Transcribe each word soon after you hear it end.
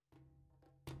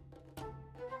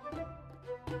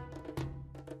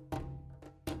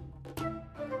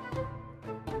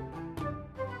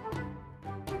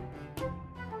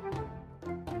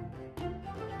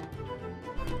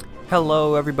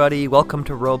Hello everybody, welcome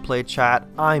to Roleplay Chat.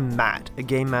 I'm Matt, a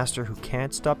game master who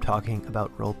can't stop talking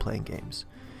about role-playing games.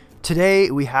 Today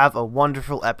we have a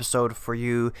wonderful episode for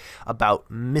you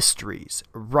about mysteries,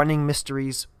 running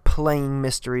mysteries, playing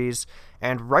mysteries,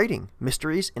 and writing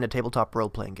mysteries in a tabletop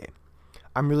role-playing game.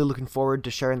 I'm really looking forward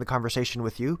to sharing the conversation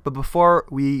with you, but before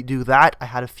we do that, I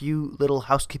had a few little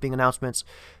housekeeping announcements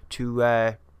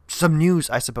to some news,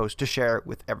 I suppose, to share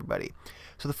with everybody.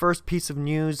 So the first piece of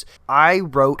news, I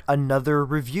wrote another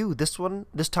review. This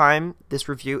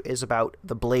review is about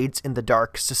the Blades in the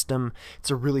Dark system.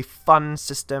 It's a really fun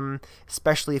system,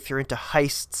 especially if you're into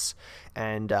heists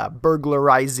and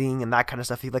burglarizing and that kind of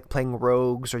stuff. If you like playing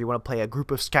rogues or you want to play a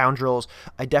group of scoundrels,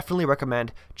 I definitely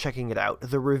recommend checking it out.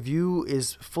 The review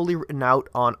is fully written out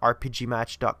on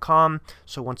rpgmatch.com.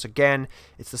 So once again,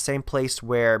 it's the same place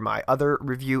where my other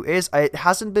review is. It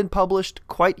hasn't been published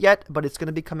quite yet, but it's going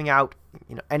to be coming out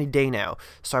any day now.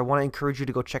 So I want to encourage you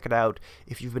to go check it out.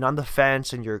 If you've been on the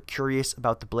fence and you're curious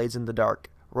about the Blades in the Dark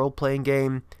role-playing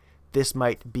game, this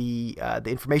might be the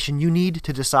information you need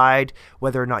to decide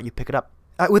whether or not you pick it up.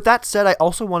 With that said, I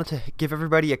also wanted to give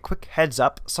everybody a quick heads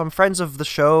up. Some friends of the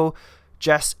show,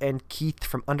 Jess and Keith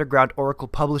from Underground Oracle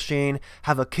Publishing,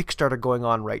 have a Kickstarter going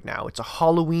on right now. It's a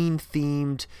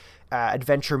Halloween-themed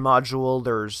adventure module.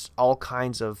 There's all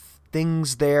kinds of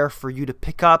things there for you to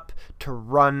pick up to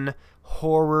run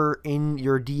horror in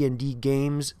your D&D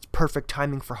games. It's perfect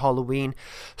timing for Halloween.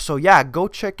 So yeah, go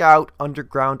check out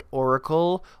Underground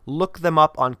Oracle, look them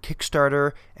up on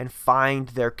Kickstarter, and find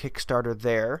their Kickstarter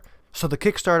there. So the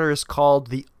Kickstarter is called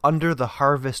the Under the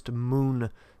Harvest Moon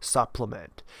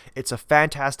supplement. It's a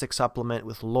fantastic supplement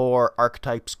with lore,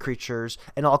 archetypes, creatures,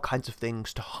 and all kinds of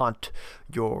things to haunt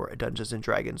your Dungeons &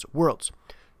 Dragons worlds.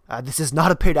 This is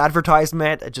not a paid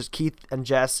advertisement. Just Keith and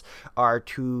Jess are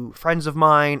two friends of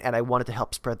mine, and I wanted to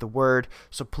help spread the word.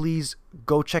 So please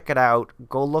go check it out.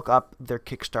 Go look up their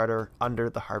Kickstarter, Under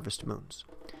the Harvest Moons.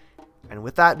 And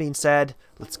with that being said,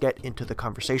 let's get into the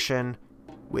conversation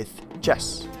with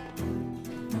Jess.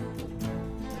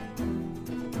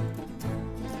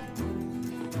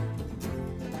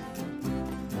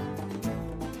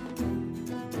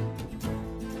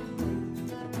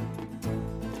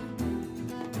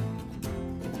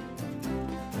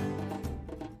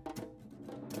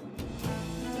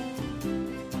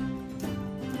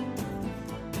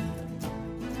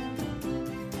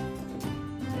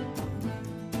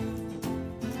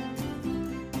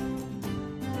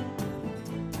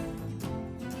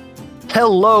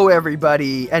 Hello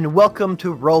everybody, and welcome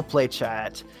to Roleplay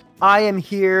Chat. I am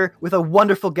here with a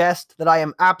wonderful guest that I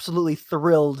am absolutely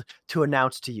thrilled to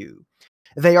announce to you.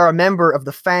 They are a member of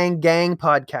the Fang Gang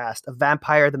podcast, a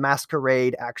Vampire the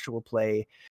Masquerade actual play.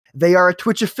 They are a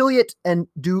Twitch affiliate and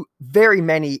do very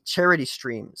many charity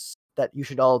streams that you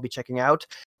should all be checking out.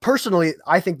 Personally,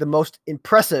 I think the most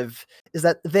impressive is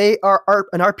that they are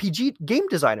an RPG game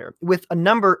designer with a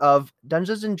number of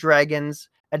Dungeons & Dragons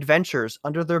adventures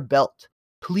under their belt.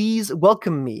 Please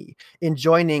welcome me in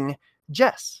joining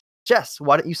Jess. Jess,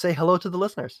 why don't you say hello to the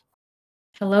listeners?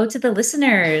 Hello to the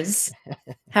listeners.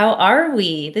 How are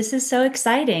we? This is so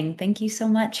exciting. Thank you so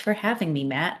much for having me,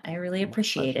 Matt. I really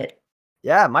appreciate it.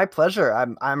 Yeah, my pleasure.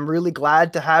 I'm really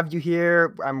glad to have you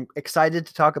here. I'm excited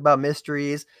to talk about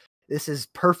mysteries. This is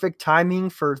perfect timing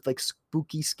for like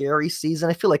spooky, scary season.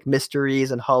 I feel like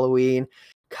mysteries and Halloween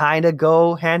kind of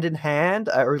go hand in hand,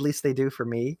 or at least they do for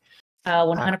me.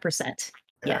 100%.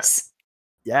 Yes.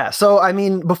 Yeah. So, I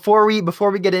mean, before we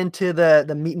get into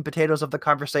the meat and potatoes of the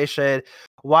conversation,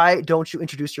 why don't you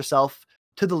introduce yourself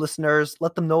to the listeners?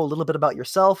 Let them know a little bit about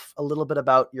yourself, a little bit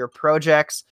about your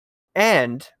projects,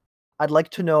 and I'd like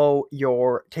to know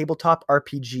your tabletop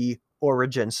RPG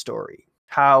origin story.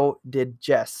 How did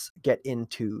Jess get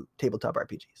into tabletop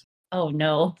RPGs? Oh,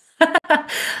 no.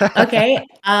 Okay.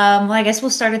 Well, I guess we'll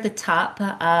start at the top.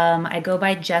 I go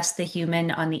by Jess the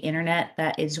Human on the internet.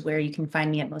 That is where you can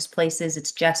find me at most places.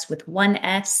 It's Jess with one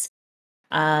S.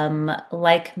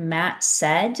 Like Matt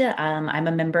said, I'm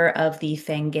a member of the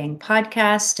Fang Gang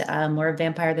podcast. We're a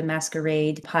Vampire the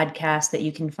Masquerade podcast that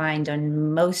you can find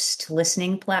on most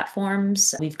listening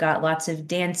platforms. We've got lots of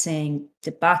dancing,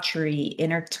 debauchery,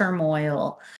 inner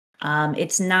turmoil.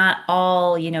 It's not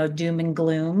all, doom and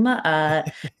gloom.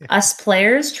 Us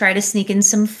players try to sneak in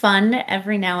some fun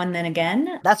every now and then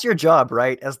again. That's your job,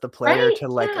 right? As the player Right? to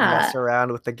mess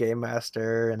around with the game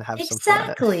master and have some fun.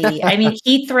 Exactly. I mean,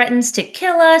 he threatens to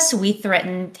kill us. We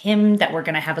threaten him that we're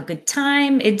going to have a good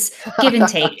time. It's give and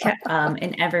take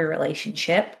in every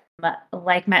relationship.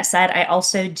 Like Matt said, I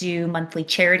also do monthly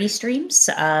charity streams.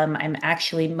 I'm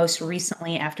actually most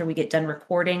recently, after we get done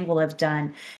recording, we'll have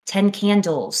done 10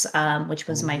 Candles, which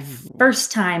was my Ooh.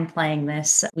 first time playing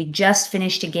this. We just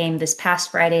finished a game this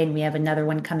past Friday, and we have another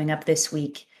one coming up this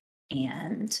week.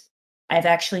 And I've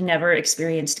actually never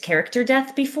experienced character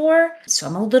death before, so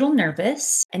I'm a little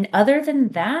nervous. And other than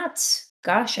that,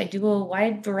 gosh, I do a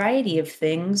wide variety of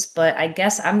things, but I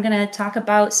guess I'm gonna talk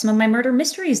about some of my murder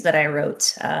mysteries that I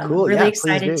wrote. Cool. Really Yeah, please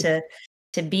excited do.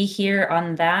 to be here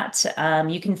on that.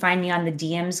 You can find me on the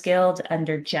DMs Guild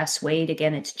under Jess Wade.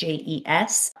 Again, it's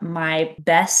JES. My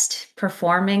best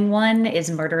performing one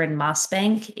is Murder in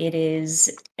Mossbank. It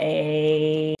is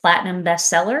a platinum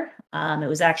bestseller. It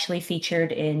was actually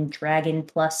featured in Dragon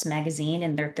Plus magazine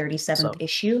in their 37th Awesome.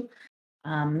 issue.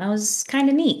 That was kind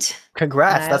of neat.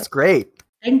 Congrats. I That's great.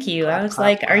 Thank you. I Clap, was clap,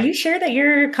 like, "Are clap. you sure that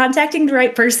you're contacting the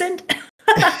right person?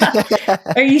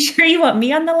 Are you sure you want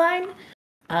me on the line?"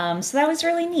 So that was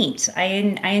really neat. I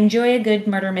enjoy a good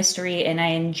murder mystery, and I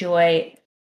enjoy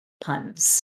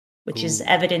puns, which is Ooh.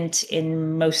 evident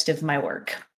in most of my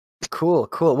work. Cool,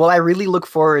 cool. Well, I really look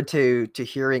forward to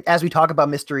hearing as we talk about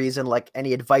mysteries and like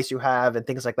any advice you have and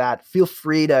things like that. Feel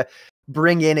free to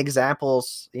bring in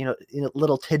examples,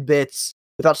 little tidbits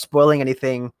without spoiling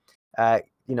anything,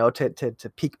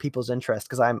 to pique people's interest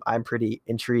because I'm pretty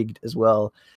intrigued as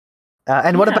well.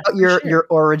 And what Yeah, about for your sure.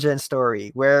 origin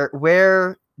story?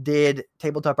 Where did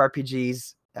tabletop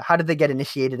RPGs? How did they get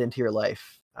initiated into your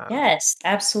life? Yes,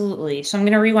 absolutely. So I'm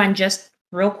going to rewind just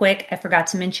real quick. I forgot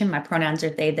to mention my pronouns are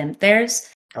they, them, theirs.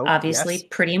 Oh, yes, Obviously,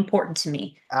 pretty important to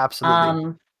me. absolutely.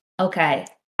 Um, okay.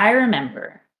 I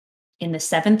remember in the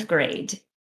seventh grade,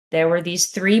 there were these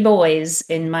three boys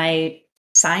in my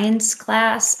science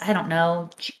class. I don't know,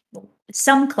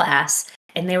 some class.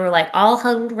 And they were like all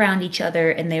huddled around each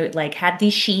other and they like had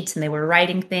these sheets and they were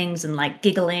writing things and like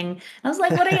giggling. I was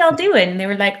like, what are y'all doing? And they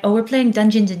were like, oh, we're playing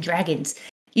Dungeons and Dragons.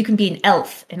 You can be an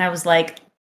elf. And I was like,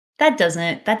 that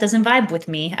doesn't vibe with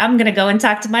me. I'm gonna go and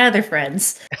talk to my other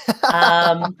friends.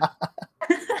 Um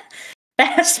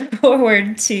Fast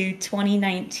forward to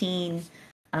 2019.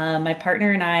 My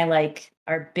partner and I like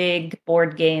are big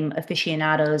board game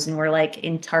aficionados, and we're like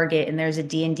in Target, and there's a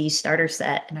D&D starter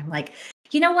set, and I'm like,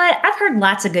 you know what? I've heard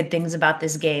lots of good things about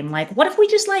this game. Like, what if we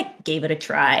just like gave it a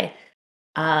try?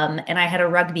 And I had a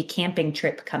rugby camping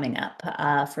trip coming up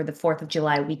for the 4th of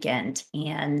July weekend,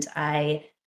 and I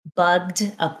bugged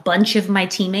a bunch of my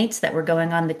teammates that were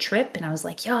going on the trip, and I was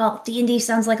like, y'all, D&D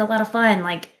sounds like a lot of fun.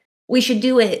 Like, we should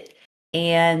do it.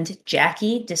 And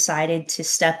Jackie decided to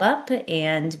step up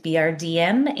and be our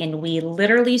DM, and we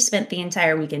literally spent the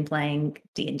entire weekend playing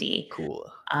D&D.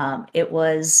 Cool. It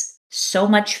was so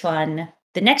much fun.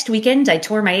 The next weekend, I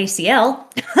tore my ACL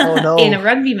Oh in no. a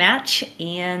rugby match,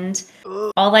 and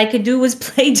all I could do was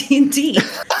play D&D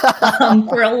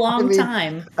for a I long mean,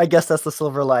 time. I guess that's the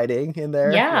silver lining in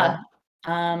there. Yeah.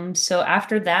 Yeah. So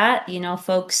after that,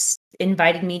 folks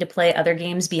invited me to play other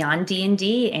games beyond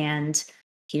D&D, and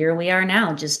here we are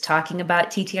now, just talking about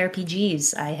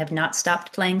TTRPGs. I have not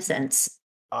stopped playing since.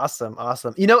 Awesome.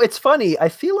 Awesome. It's funny. I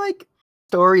feel like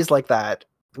stories like that,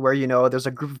 where, there's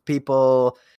a group of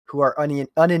people who are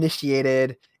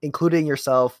uninitiated, including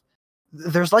yourself.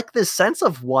 There's like this sense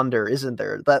of wonder, isn't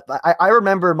there? That I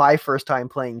remember my first time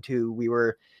playing too. We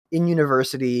were in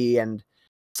university and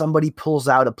somebody pulls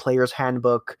out a player's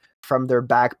handbook from their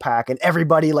backpack and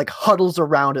everybody like huddles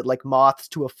around it like moths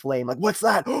to a flame. Like, what's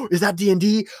that? Oh, is that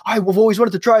D&D? I've always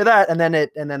wanted to try that. And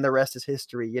then the rest is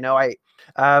history. All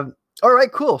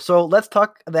right, cool. So let's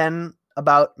talk then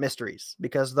about mysteries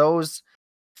because those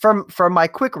from my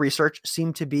quick research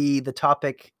seem to be the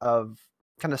topic of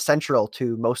kind of central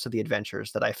to most of the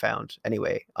adventures that I found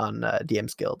anyway on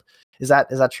DM's Guild. Is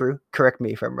that true? Correct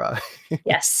me if I'm wrong.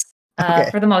 Yes. Okay.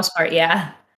 For the most part,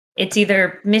 yeah. It's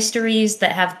either mysteries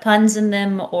that have puns in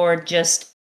them or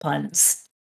just puns.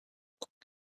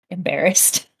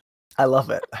 Embarrassed. I love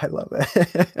it. I love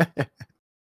it.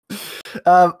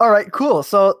 All right, cool.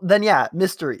 So then, yeah,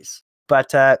 mysteries.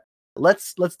 But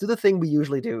let's do the thing we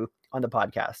usually do on the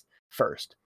podcast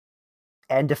first,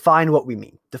 and define what we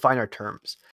mean. Define our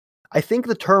terms. I think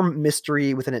the term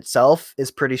mystery within itself is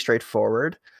pretty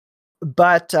straightforward,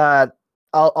 but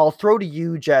I'll throw to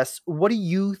you, Jess. What do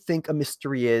you think a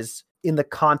mystery is in the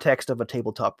context of a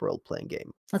tabletop role playing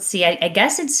game? Let's see. I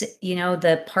guess it's,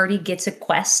 the party gets a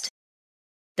quest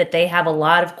that they have a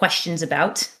lot of questions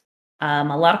about, a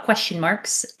lot of question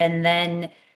marks. And then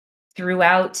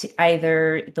throughout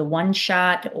either the one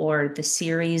shot or the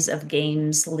series of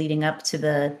games leading up to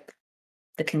the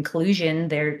conclusion,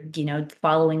 they're,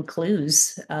 following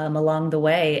clues along the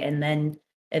way. And then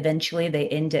eventually they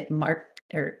end at mark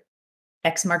or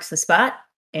X marks the spot,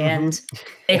 Mm-hmm.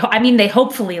 and they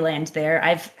hopefully land there.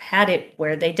 I've had it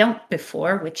where they don't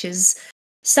before, which is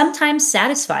sometimes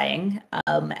satisfying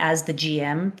as the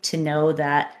GM to know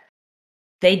that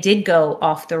they did go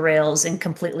off the rails and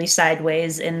completely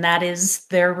sideways, and that is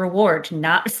their reward,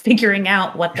 not figuring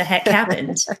out what the heck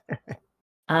happened.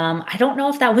 I don't know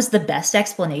if that was the best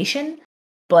explanation,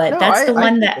 but No, that's the I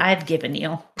one think that I've given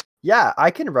you. yeah,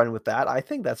 I can run with that. I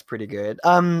think that's pretty good.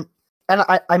 And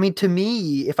I mean, to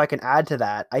me, if I can add to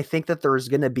that, I think that there's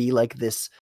going to be like this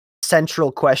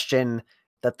central question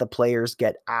that the players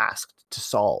get asked to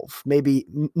solve. Maybe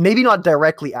not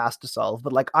directly asked to solve,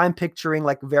 but like I'm picturing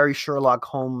like very Sherlock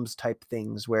Holmes type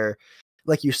things where,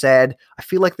 like you said, I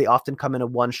feel like they often come in a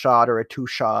one shot or a two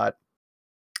shot.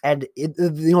 And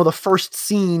the first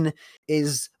scene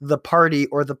is the party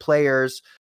or the players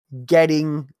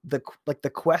getting the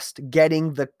quest,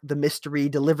 getting the mystery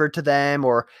delivered to them,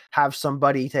 or have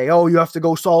somebody say, oh, you have to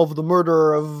go solve the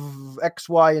murder of X,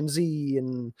 Y, and Z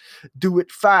and do it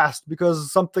fast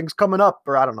because something's coming up,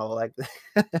 or I don't know, like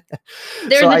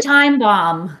They're so the I time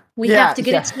bomb. We have yeah, to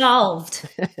get yeah. it solved.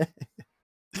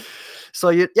 So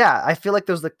yeah, I feel like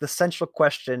there's like the central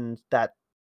question that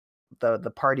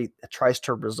the party tries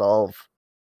to resolve.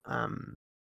 um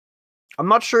I'm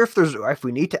not sure if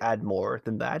we need to add more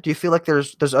than that. Do you feel like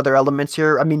there's other elements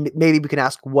here? I mean, maybe we can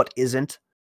ask what isn't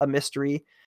a mystery.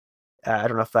 I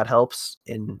don't know if that helps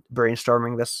in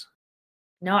brainstorming this.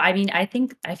 No,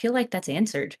 I feel like that's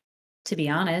answered, to be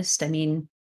honest. I mean,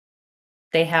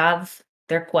 they have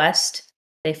their quest,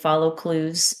 they follow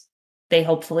clues, they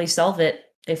hopefully solve it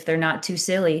if they're not too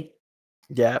silly.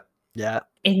 Yeah, yeah,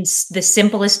 In the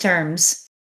simplest terms.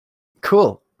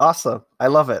 cool, awesome. I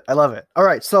love it. I love it. All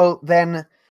right, so then,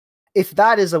 if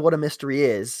that is what a mystery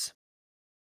is,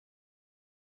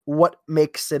 what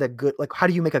makes it a good? Like, how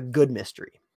do you make a good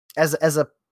mystery? As a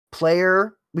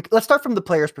player, let's start from the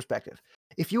player's perspective.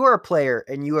 If you are a player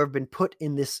and you have been put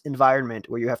in this environment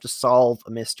where you have to solve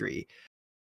a mystery,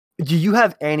 do you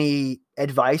have any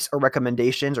advice or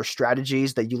recommendations or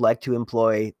strategies that you like to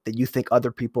employ that you think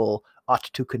other people ought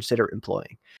to consider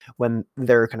employing when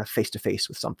they're kind of face to face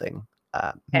with something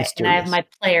Okay, and I have mysterious? my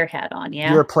player hat on,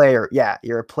 You're yeah? a player, yeah.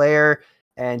 You're a player,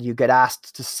 and you get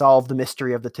asked to solve the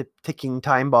mystery of the ticking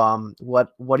time bomb.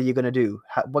 What are you going to do?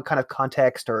 What kind of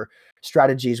context or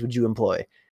strategies would you employ?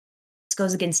 This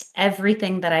goes against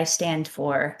everything that I stand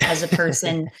for as a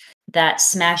person that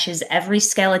smashes every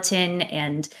skeleton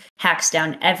and hacks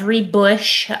down every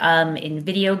bush in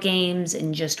video games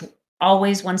and just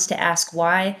always wants to ask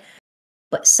why.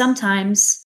 But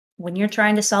sometimes when you're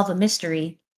trying to solve a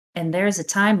mystery and there's a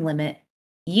time limit,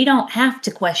 you don't have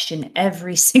to question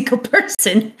every single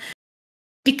person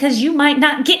because you might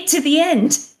not get to the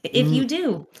end if Mm, you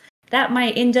do. That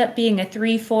might end up being a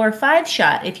 3, 4, 5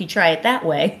 shot if you try it that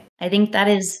way. I think that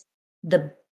is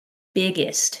the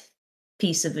biggest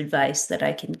piece of advice that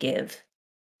I can give.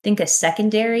 I think a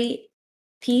secondary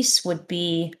piece would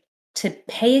be to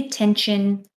pay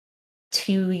attention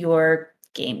to your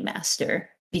game master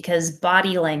because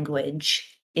body language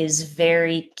is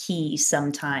very key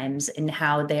sometimes in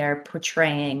how they're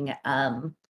portraying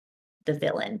the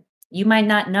villain. You might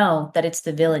not know that it's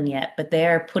the villain yet, but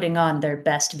they're putting on their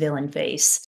best villain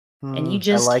face. And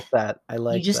I like that. I you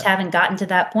like just that. haven't gotten to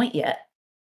that point yet.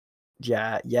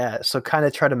 Yeah, yeah. So kind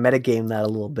of try to metagame that a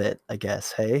little bit, I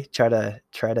guess. Hey, try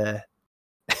to.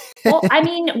 Well, I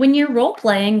mean, when you're role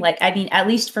playing, at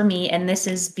least for me, and this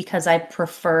is because I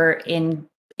prefer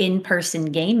in-person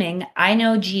gaming, I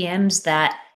know GMs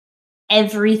that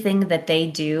everything that they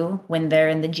do when they're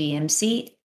in the GM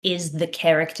seat is the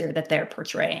character that they're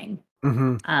portraying.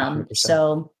 100%.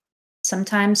 So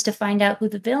sometimes to find out who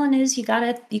the villain is, you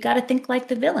gotta think like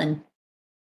the villain.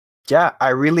 Yeah, I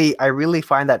really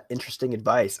find that interesting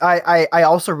advice. I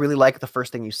also really like the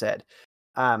first thing you said,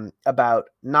 about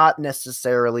not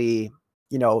necessarily,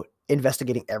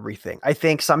 investigating everything. I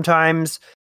think sometimes,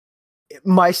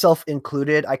 myself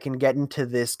included, I can get into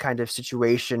this kind of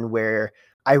situation where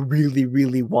I really,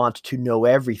 really want to know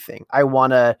everything. I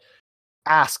want to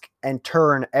ask and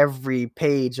turn every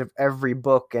page of every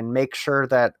book and make sure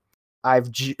that I've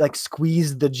like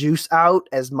squeezed the juice out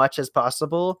as much as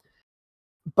possible.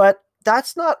 But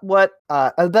that's not what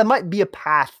that might be a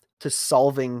path to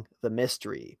solving the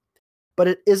mystery, but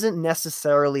it isn't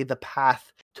necessarily the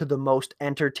path to the most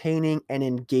entertaining and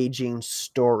engaging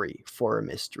story for a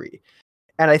mystery.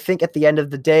 And I think at the end of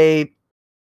the day,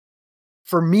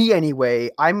 for me anyway,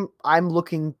 I'm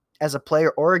looking as a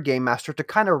player or a game master to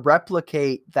kind of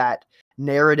replicate that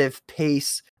narrative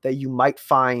pace that you might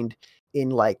find in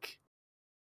like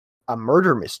a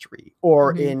murder mystery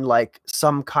or Mhm. in like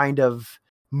some kind of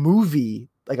movie,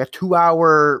 like a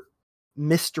 2-hour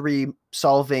mystery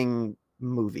solving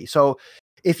movie. So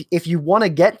if you want to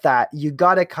get that, you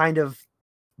got to kind of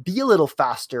be a little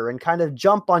faster and kind of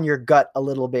jump on your gut a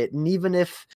little bit. And even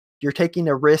if you're taking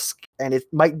a risk and it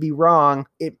might be wrong,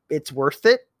 it's worth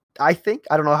it, I think.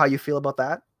 I don't know how you feel about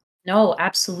that. No,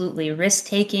 absolutely. Risk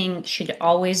taking should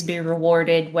always be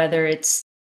rewarded, whether it's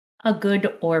a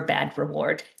good or bad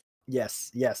reward.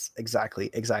 Yes,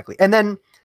 exactly. And then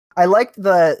I liked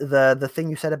the thing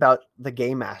you said about the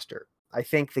game master. I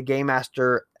think the game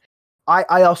master,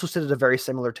 I also sit at a very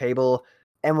similar table,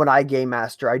 and when I game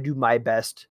master, I do my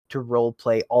best to role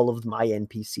play all of my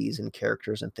NPCs and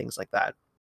characters and things like that.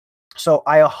 So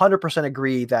I 100%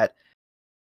 agree that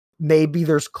maybe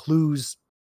there's clues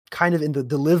kind of in the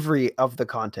delivery of the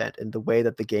content and the way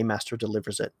that the game master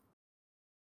delivers it.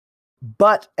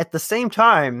 But at the same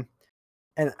time,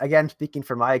 and again, speaking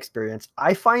from my experience,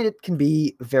 I find it can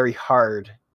be very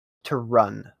hard to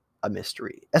run a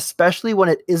mystery, especially when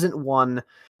it isn't one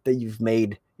that you've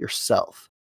made yourself.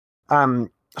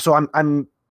 So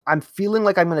I'm feeling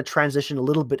like I'm going to transition a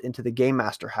little bit into the game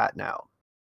master hat now.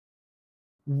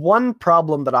 One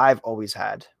problem that I've always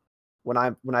had when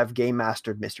I've game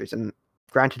mastered mysteries, and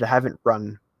granted, I haven't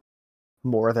run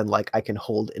more than like I can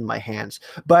hold in my hands,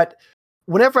 but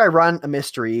whenever I run a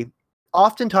mystery,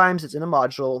 oftentimes it's in a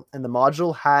module, and the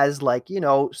module has like,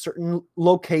 certain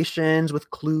locations with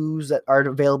clues that are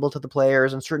available to the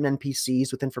players and certain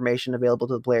NPCs with information available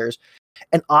to the players.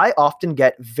 And I often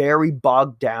get very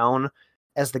bogged down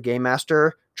as the game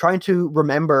master trying to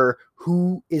remember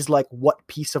who is like what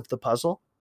piece of the puzzle.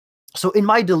 So in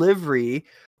my delivery,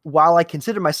 while I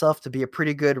consider myself to be a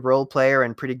pretty good role player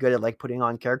and pretty good at like putting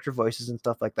on character voices and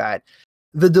stuff like that,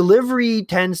 the delivery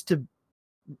tends to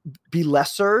be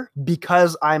lesser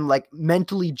because I'm like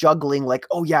mentally juggling like,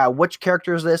 oh yeah, which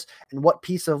character is this and what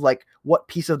piece of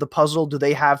the puzzle do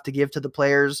they have to give to the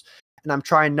players, and I'm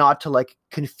trying not to like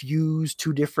confuse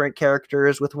two different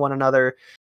characters with one another.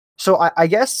 So I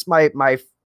guess my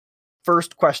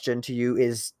first question to you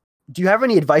is, do you have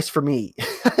any advice for me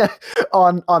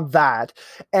on that?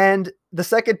 And the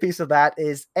second piece of that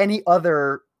is any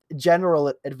other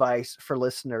general advice for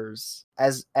listeners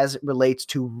as it relates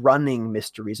to running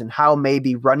mysteries and how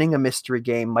maybe running a mystery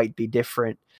game might be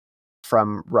different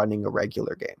from running a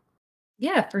regular game.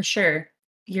 Yeah, for sure.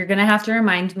 You're going to have to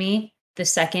remind me the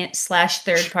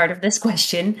second/third part of this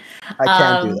question. I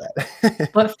can't do that.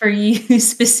 But for you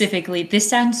specifically, this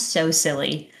sounds so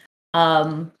silly.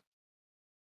 But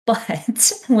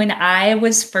when I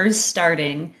was first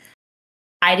starting,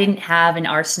 I didn't have an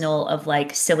arsenal of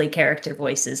like silly character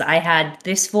voices. I had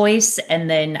this voice, and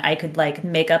then I could like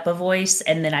make up a voice,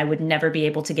 and then I would never be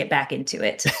able to get back into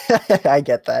it. I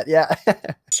get that. Yeah.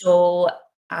 So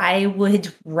I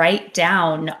would write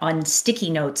down on sticky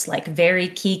notes like very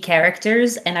key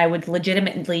characters, and I would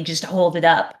legitimately just hold it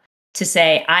up to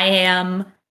say, I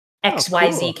am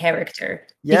XYZ cool. character.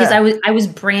 Yeah. Because I was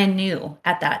brand new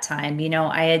at that time.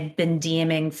 I had been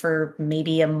DMing for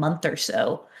maybe a month or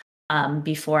so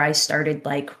before I started,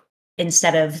 like,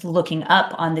 instead of looking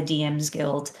up on the DMs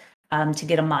Guild to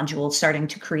get a module, starting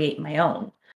to create my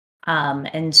own.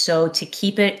 And so to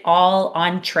keep it all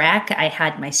on track, I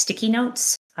had my sticky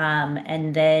notes.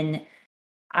 And then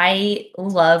I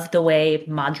love the way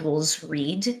modules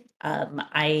read.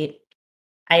 I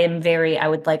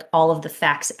would like all of the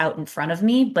facts out in front of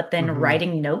me, but then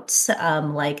writing notes,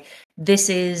 like this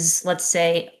is, let's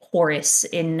say, Horus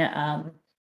in A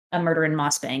Murder in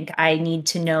Mossbank. I need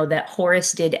to know that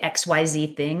Horus did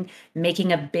XYZ thing,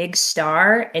 making a big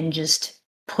star and just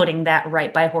putting that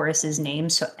right by Horus's name.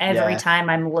 So every time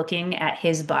I'm looking at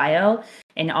his bio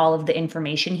and all of the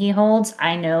information he holds,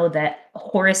 I know that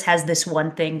Horus has this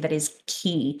one thing that is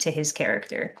key to his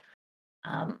character.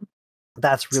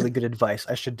 That's really good advice.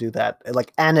 I should do that.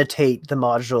 Like annotate the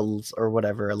modules or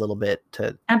whatever a little bit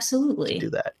to absolutely do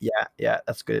that. Yeah,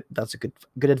 that's good. That's a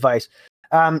good advice.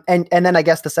 And then I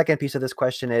guess the second piece of this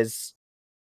question is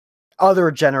other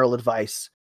general advice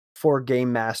for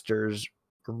game masters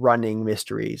running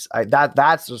mysteries.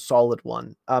 That's a solid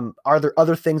one. Are there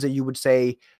other things that you would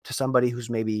say to somebody who's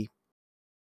maybe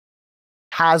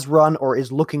has run or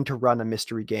is looking to run a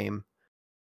mystery game?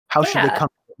 How should they come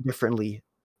differently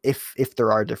if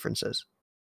there are differences?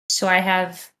 So I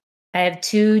have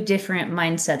two different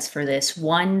mindsets for this.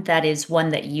 One that is one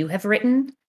that you have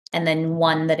written, and then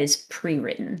one that is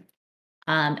pre-written.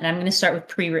 And I'm going to start with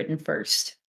pre-written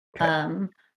first. Okay.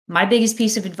 My biggest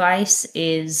piece of advice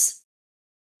is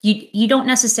you don't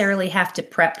necessarily have to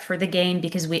prep for the game,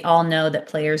 because we all know that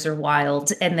players are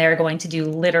wild and they're going to do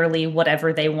literally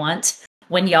whatever they want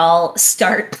when y'all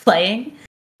start playing.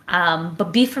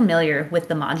 But be familiar with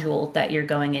the module that you're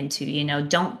going into.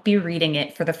 Don't be reading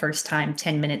it for the first time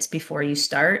 10 minutes before you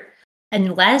start,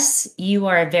 unless you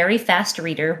are a very fast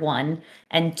reader, one,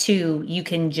 and two, you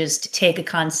can just take a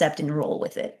concept and roll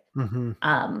with it. Hmm.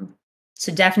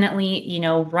 So definitely,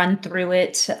 run through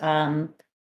it.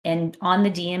 And on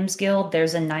the DM's Guild,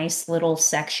 there's a nice little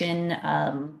section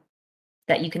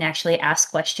that you can actually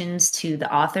ask questions to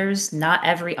the authors. Not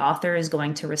every author is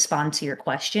going to respond to your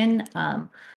question.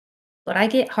 But I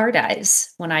get hard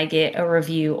eyes when I get a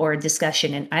review or a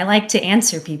discussion, and I like to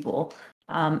answer people.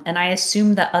 And I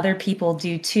assume that other people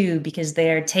do too, because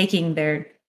they are taking their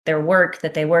work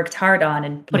that they worked hard on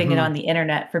and putting it Hmm. on the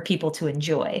internet for people to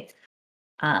enjoy.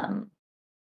 Um,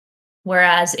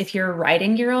 Whereas if you're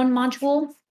writing your own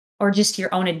module or just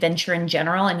your own adventure in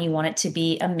general and you want it to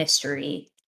be a mystery,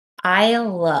 I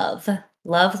love,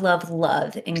 love, love,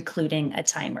 love including a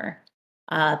timer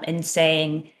and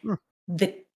saying,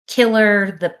 the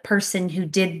killer, the person who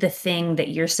did the thing that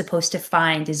you're supposed to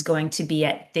find is going to be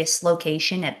at this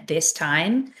location at this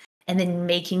time. And then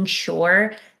making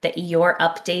sure that you're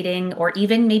updating, or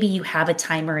even maybe you have a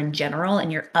timer in general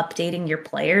and you're updating your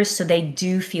players so they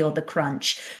do feel the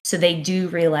crunch. So they do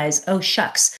realize, oh,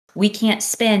 shucks, we can't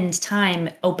spend time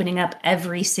opening up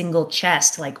every single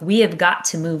chest. Like, we have got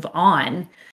to move on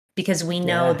because we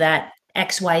know Yeah. that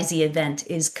XYZ event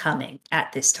is coming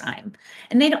at this time.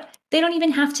 And they don't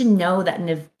even have to know that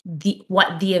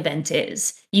what the event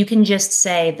is. You can just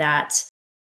say that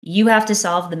you have to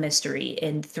solve the mystery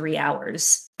in 3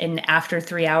 hours, and after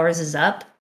 3 hours is up,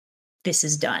 this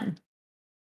is done.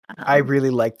 I Um, really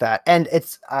like that, and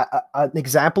it's an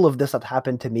example of this that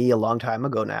happened to me a long time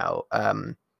ago now.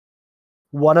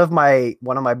 One of my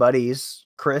buddies,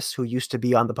 Chris, who used to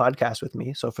be on the podcast with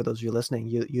me. So for those of you listening,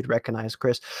 you'd recognize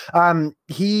Chris.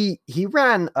 He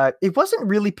ran. It wasn't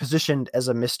really positioned as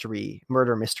a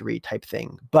murder mystery type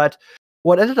thing, but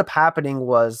what ended up happening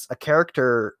was a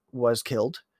character was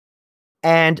killed,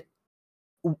 and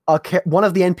one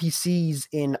of the NPCs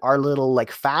in our little like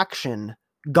faction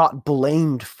got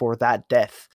blamed for that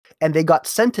death, and they got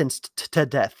sentenced to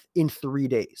death in 3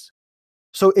 days.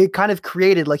 So it kind of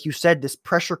created, like you said, this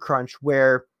pressure crunch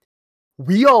where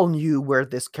we all knew where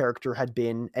this character had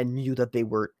been and knew that they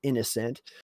were innocent.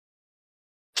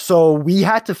 So we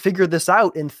had to figure this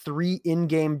out in 3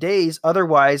 in-game days.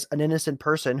 Otherwise, an innocent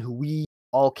person who we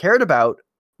all cared about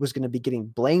was going to be getting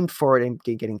blamed for it and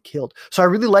getting killed. So I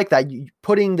really like that, you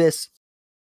putting this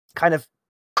kind of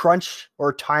crunch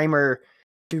or timer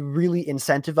to really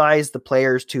incentivize the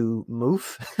players to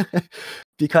move.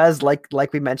 Because like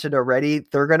we mentioned already,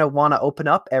 they're going to want to open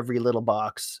up every little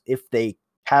box if they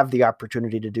have the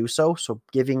opportunity to do so. So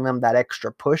giving them that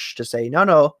extra push to say,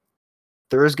 no,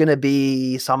 there's going to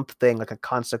be something like a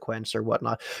consequence or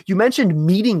whatnot. You mentioned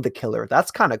meeting the killer.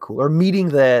 That's kind of cool. Or meeting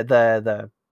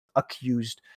the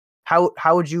accused. How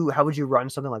would you run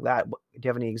something like that? Do you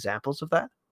have any examples of that?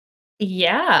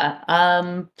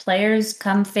 yeah, players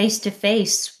come face to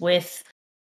face with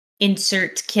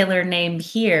insert killer name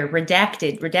here,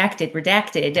 redacted, redacted,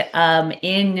 redacted,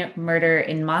 in Murder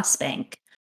in Mossbank.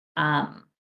 Um,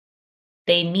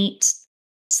 they meet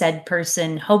said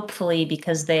person, hopefully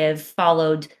because they have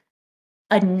followed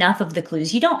enough of the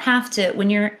clues. You don't have to,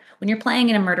 when you're playing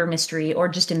in a murder mystery or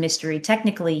just a mystery,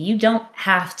 technically you don't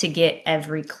have to get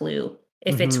every clue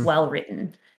if it's Hmm. well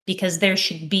written, because there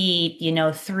should be,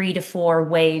 3 to 4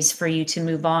 ways for you to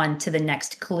move on to the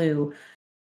next clue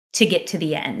to get to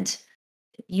the end.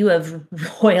 You have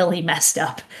royally messed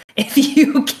up if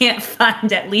you can't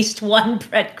find at least one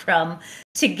breadcrumb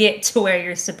to get to where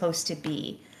you're supposed to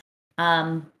be.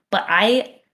 But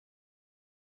I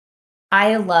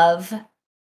love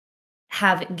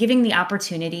giving the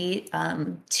opportunity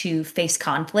to face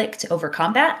conflict over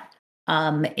combat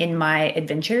in my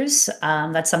adventures.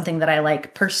 That's something that I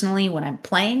like personally when I'm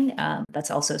playing.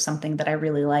 That's also something that I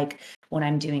really like when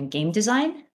I'm doing game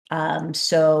design.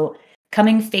 So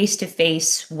coming face to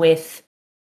face with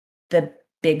the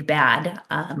big bad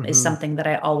is Hmm. something that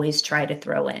I always try to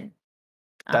throw in.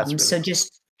 That's really So cool.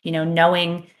 just,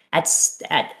 knowing at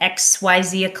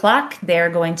XYZ o'clock, they're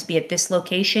going to be at this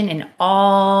location and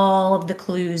all of the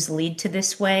clues lead to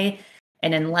this way.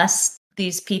 And unless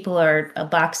these people are a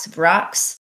box of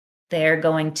rocks, they're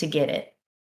going to get it.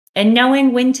 And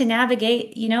knowing when to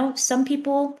navigate, some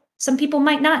people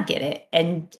might not get it.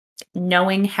 And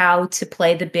knowing how to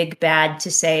play the big bad to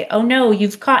say, oh no,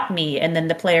 you've caught me. And then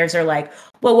the players are like,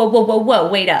 whoa, whoa, whoa, whoa, whoa,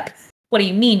 wait up. What do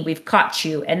you mean we've caught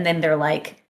you? And then they're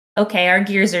like, okay, our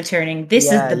gears are turning. This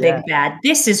is Yeah, the yeah. big bad.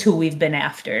 This is who we've been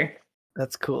after.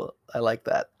 That's cool. I like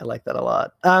that. I like that a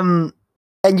lot.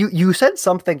 And you said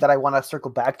something that I want to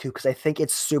circle back to because I think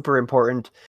it's super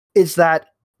important. Is that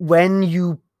when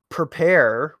you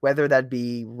prepare, whether that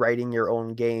be writing your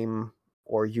own game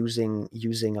or using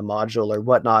a module or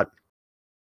whatnot,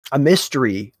 a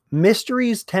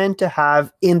mysteries tend to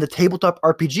have, in the tabletop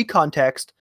RPG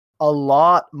context, a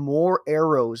lot more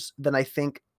arrows than I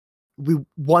think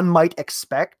one might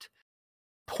expect,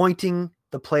 pointing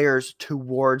the players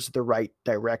towards the right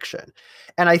direction.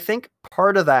 And I think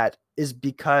part of that is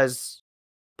because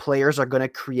players are going to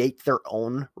create their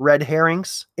own red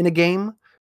herrings in a game,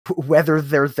 whether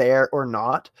they're there or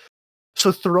not.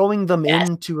 So throwing them Yes.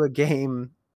 into a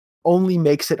game only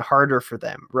makes it harder for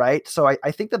them, right? So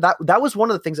I think that was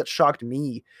one of the things that shocked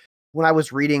me when I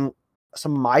was reading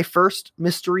some of my first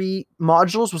mystery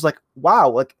modules, was like, wow,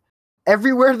 like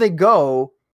everywhere they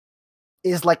go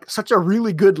is like such a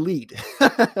really good lead.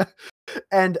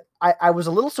 And I was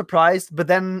a little surprised, but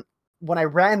then when I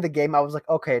ran the game, I was like,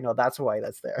 okay, no, that's why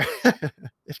that's there.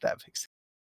 If that makes sense.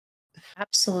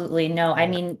 Absolutely. No, I Yeah.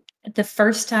 mean, the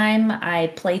first time I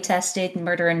play tested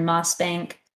Murder in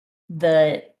Mossbank,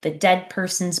 the dead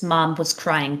person's mom was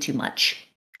crying too much.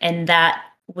 And that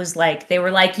was like they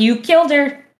were like, "You killed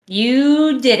her.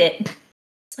 You did it."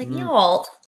 It's like, Mm. "Y'all,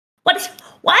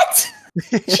 what?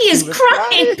 She She is was crying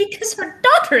crying. because her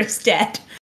daughter is dead.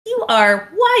 You are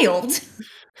wild."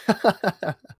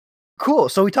 Cool.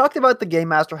 So we talked about the game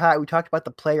master hat. We talked about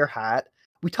the player hat.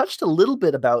 We touched a little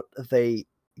bit about the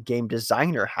game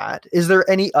designer hat. Is there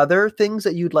any other things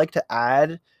that you'd like to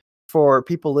add for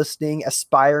people listening,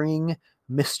 aspiring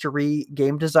mystery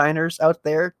game designers out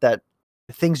there, that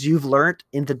things you've learned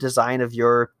in the design of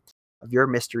your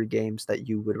mystery games that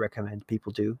you would recommend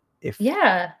people do? If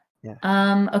Yeah.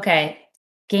 yeah, Okay.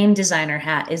 Game designer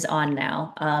hat is on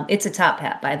now. It's a top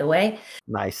hat, by the way.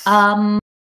 nice. Um,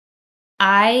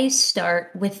 I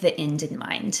start with the end in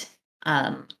mind.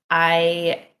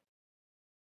 I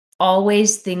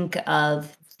always think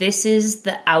of this is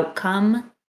the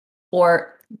outcome,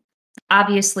 or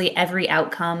obviously every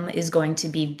outcome is going to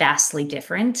be vastly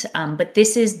different, but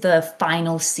this is the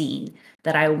final scene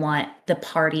that I want the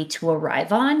party to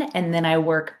arrive on, and then I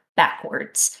work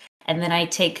backwards. And then I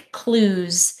take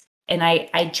clues and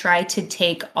I try to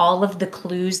take all of the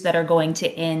clues that are going to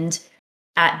end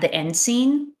at the end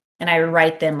scene and I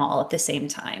write them all at the same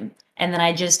time. And then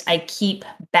I keep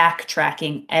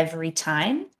backtracking every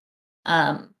time.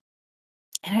 Um,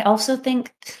 and I also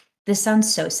think this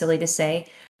sounds so silly to say,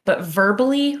 but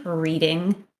verbally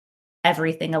reading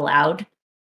everything aloud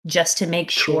just to make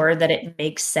Cool. sure that it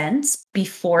makes sense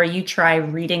before you try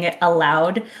reading it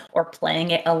aloud or playing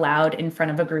it aloud in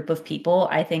front of a group of people,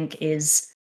 I think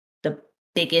is the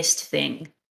biggest thing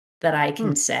that I Hmm.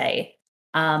 can say.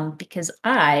 Because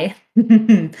I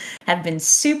have been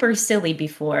super silly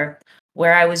before,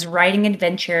 where I was writing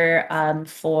adventure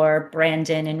for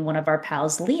Brandon and one of our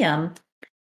pals, Liam.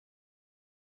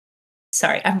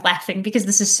 Sorry, I'm laughing because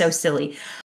this is so silly.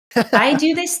 I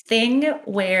do this thing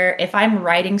where if I'm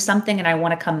writing something and I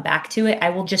want to come back to it, I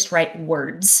will just write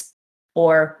words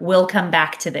or will come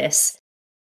back to this.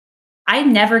 I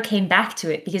never came back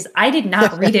to it because I did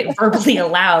not read it verbally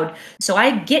aloud. So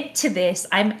I get to this,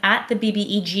 I'm at the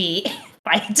BBEG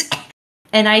fight,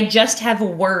 and I just have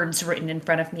words written in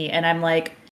front of me. And I'm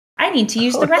like, I need to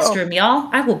use Oh the no. restroom, y'all.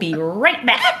 I will be right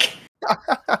back.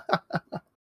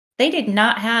 They did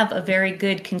not have a very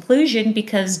good conclusion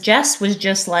because Jess was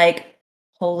just like,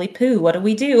 "Holy poo, what do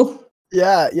we do?"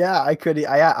 Yeah, I could.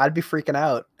 I'd be freaking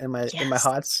out in my Yes.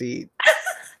 hot seat.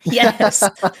 Yes.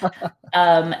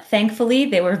 Thankfully,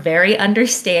 they were very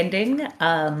understanding.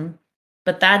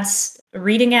 But that's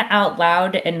reading it out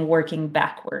loud and working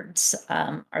backwards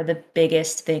are the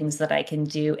biggest things that I can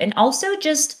do. And also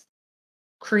just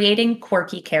creating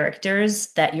quirky characters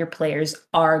that your players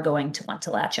are going to want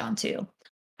to latch onto.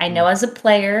 I Mm, know as a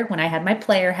player, when I had my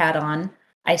player hat on,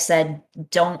 I said,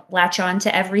 don't latch on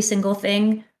to every single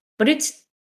thing. But it's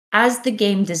as the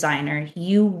game designer,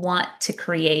 you want to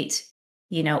create,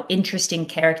 interesting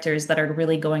characters that are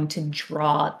really going to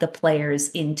draw the players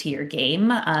into your game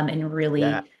and yeah.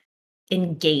 really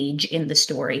engage in the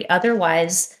story.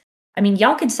 Otherwise, I mean,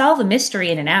 y'all could solve a mystery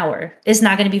in an hour. It's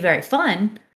not going to be very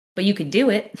fun, but you could do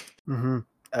it. Hmm.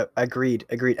 Agreed.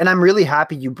 Agreed. And I'm really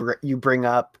happy you bring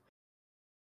up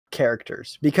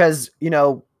characters, because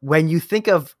when you think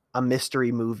of a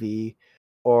mystery movie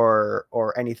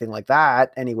or anything like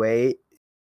that, anyway,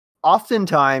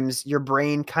 oftentimes your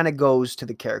brain kind of goes to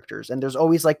the characters, and there's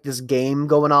always like this game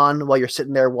going on while you're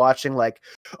sitting there watching, like,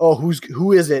 oh,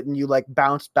 who is it, and you like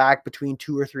bounce back between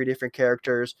two or three different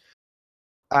characters.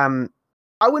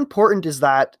 How important is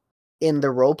that in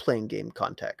the role playing game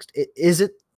context? Is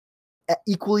it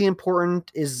equally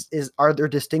important? Are there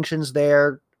distinctions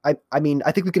there? I mean,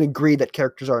 I think we can agree that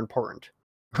characters are important,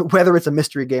 whether it's a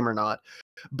mystery game or not.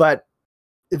 But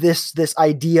this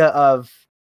idea of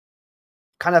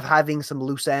kind of having some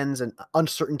loose ends and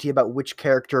uncertainty about which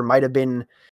character might have been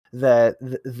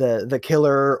the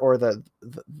killer or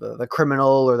the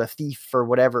criminal or the thief or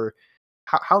whatever.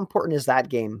 How important is that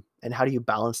game, and how do you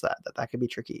balance that? That could be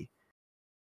tricky.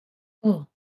 Oh,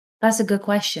 that's a good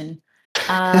question.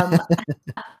 Um,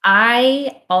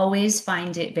 I always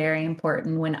find it very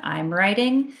important when I'm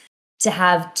writing to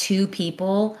have two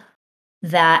people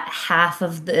that half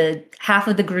of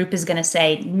the group is going to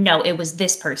say no, it was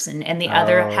this person, and the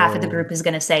other half of the Oh, group is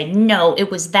going to say no,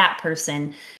 it was that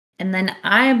person. And then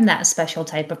I'm that special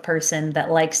type of person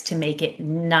that likes to make it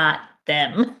not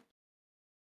them.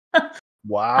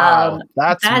 wow, um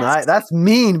that's that's nice. That's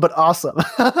mean but awesome.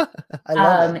 I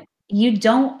love it. you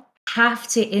don't have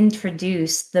to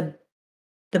introduce the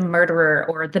murderer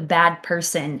or the bad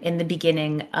person in the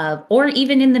beginning of, or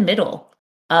even in the middle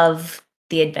of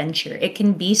the adventure. It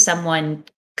can be someone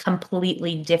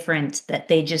completely different that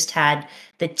they just had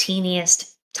the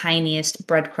teeniest, tiniest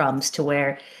breadcrumbs to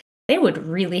where they would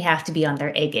really have to be on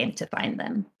their A game to find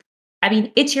them. I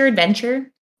mean, it's your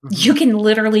adventure. Mhm. You can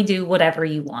literally do whatever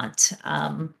you want.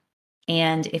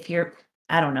 And if you're,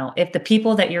 I don't know, if the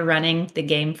people that you're running the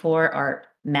game for are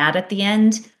mad at the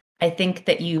end, I think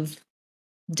that you've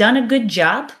done a good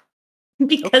job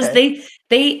because Okay.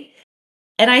 they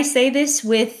and I say this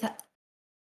with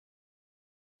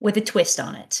a twist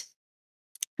on it.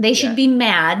 They should Yeah. be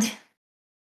mad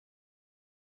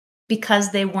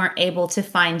because they weren't able to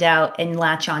find out and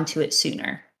latch onto it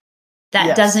sooner. That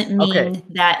Yes. doesn't Okay. mean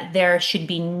that there should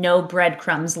be no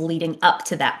breadcrumbs leading up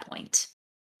to that point.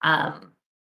 Um,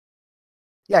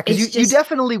 Yeah, because it's you just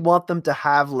definitely want them to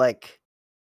have like,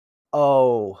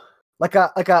 oh, like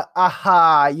a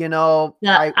aha, the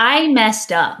I I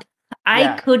messed up. I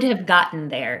yeah. could have gotten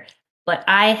there, but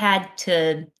I had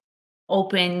to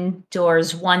open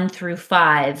doors 1 through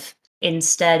 5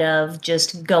 instead of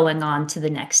just going on to the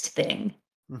next thing.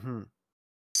 Mhm.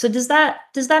 So does that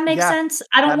make Yeah, sense?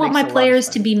 I don't that want makes my a lot of players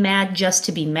to sense. be mad just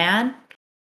to be mad.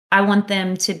 I want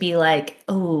them to be like,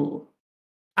 "Oh,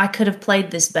 I could have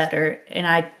played this better and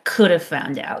I could have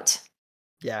found out."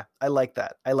 Yeah, I like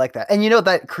that. I like that. And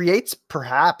that creates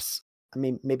perhaps, I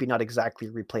mean, maybe not exactly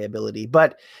replayability,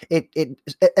 but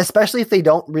especially if they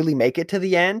don't really make it to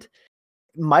the end,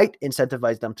 might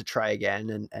incentivize them to try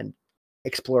again and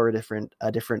explore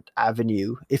a different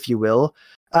avenue, if you will.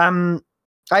 Um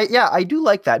I do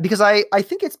like that because I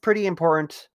think it's pretty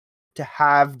important to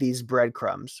have these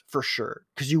breadcrumbs for sure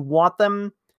because you want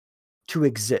them to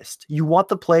exist. You want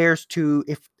the players to,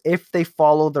 if they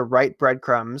follow the right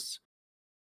breadcrumbs,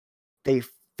 they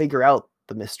figure out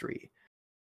the mystery.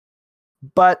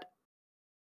 But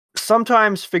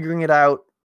sometimes figuring it out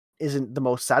isn't the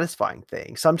most satisfying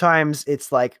thing. Sometimes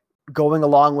it's like going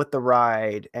along with the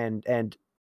ride and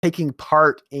taking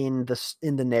part in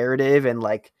the narrative and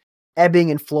like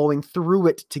ebbing and flowing through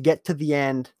it to get to the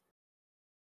end,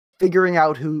 figuring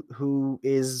out who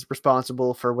is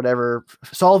responsible for whatever,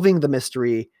 solving the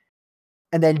mystery.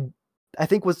 And then I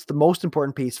think what's the most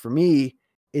important piece for me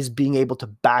is being able to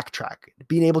backtrack,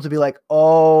 being able to be like,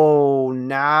 oh,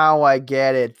 now I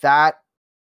get it. That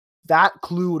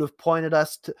clue would have pointed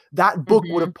us to that book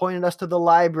would Mhm. have pointed us to the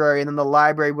library, and then the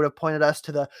library would have pointed us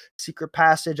to the secret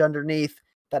passage underneath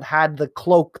that had the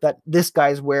cloak that this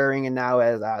guy's wearing, and now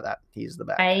as that he's the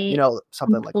bad guy. I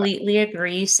Something like that. completely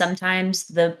agree. Sometimes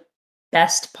the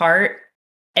best part,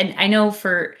 and I know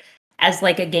for as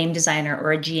like a game designer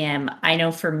or a GM, I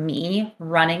know for me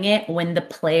running it when the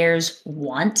players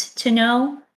want to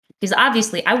know, because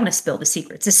obviously I want to spill the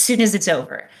secrets as soon as it's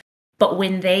over. But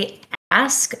when they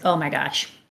ask, oh my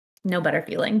gosh, no better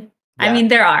feeling. I Yeah. mean,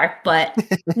 there are, but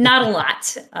not a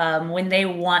lot. When they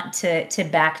want to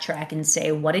backtrack and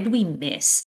say, what did we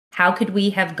miss? How could we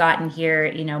have gotten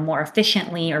here, more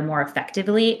efficiently or more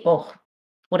effectively? Oh,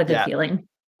 what a good Yeah. feeling.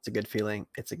 It's a good feeling.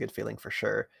 It's a good feeling for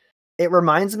sure. It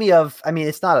reminds me of, I mean,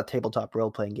 it's not a tabletop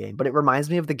role playing game, but it reminds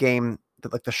me of the game,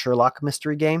 like the Sherlock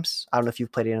mystery games. I don't know if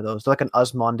you've played any of those. They're like an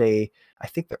Osmonde. I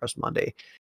think they're Osmonde.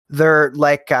 They're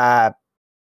like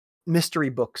mystery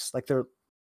books. Like you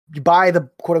buy the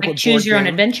quote Like unquote choose board your own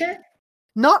game. adventure?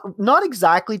 Not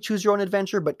exactly choose your own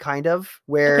adventure, but kind of Okay.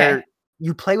 where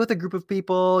you play with a group of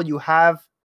people. You have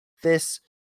this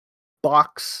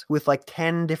box with like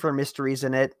 10 different mysteries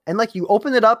in it, and like you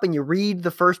open it up and you read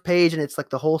the first page and it's like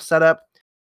the whole setup,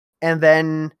 and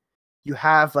then you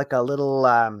have like a little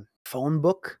phone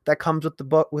book that comes with the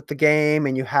book with the game,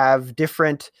 and you have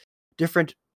different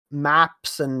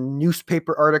maps and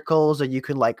newspaper articles that you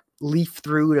can like leaf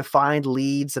through to find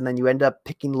leads, and then you end up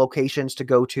picking locations to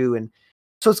go to. And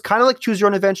so it's kind of like choose your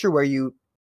own adventure, where you,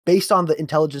 based on the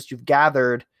intelligence you've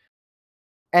gathered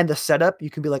and the setup, you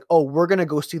can be like, oh, we're going to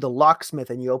go see the locksmith.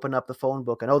 And you open up the phone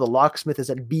book and, oh, the locksmith is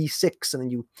at B6. And then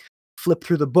you flip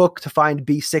through the book to find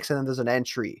B6, and then there's an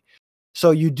entry.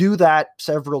 So you do that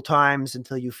several times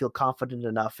until you feel confident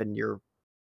enough in your,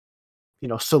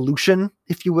 solution,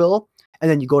 if you will. And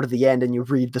then you go to the end and you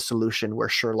read the solution where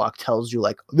Sherlock tells you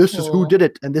like, this is who Cool. did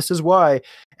it and this is why.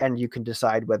 And you can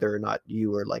decide whether or not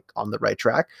you are like on the right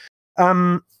track.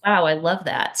 Wow, I love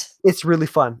that. It's really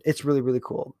fun. It's really, really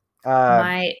cool.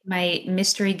 My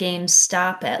mystery games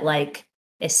stop at like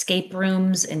escape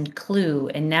rooms and Clue,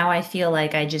 and now I feel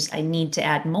like I need to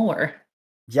add more.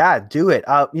 Yeah, do it.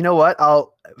 You know what?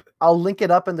 I'll link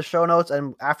it up in the show notes,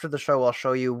 and after the show, I'll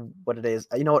show you what it is.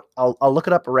 You know what? I'll look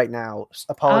it up right now. Oh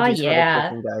Apologies for the yeah.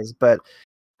 clicking, guys, but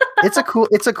it's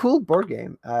a cool board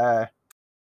game. I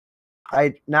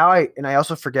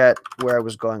also forget where I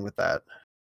was going with that.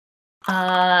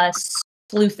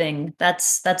 Sleuthing.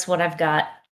 That's what I've got.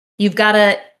 We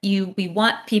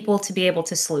want people to be able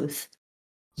to sleuth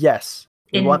Yes,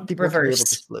 we want in people to be able to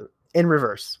reverse. sleuth in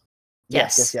reverse.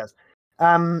 Yes, yes, Yes.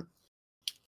 yes.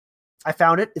 I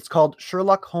found it. It's called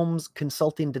Sherlock Holmes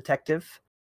Consulting Detective: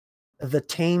 The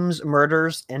Thames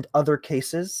Murders and Other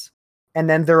Cases. And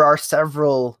then there are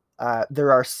several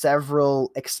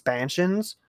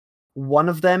expansions. One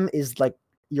of them is like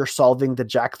you're solving the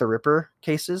Jack the Ripper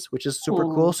cases, which is super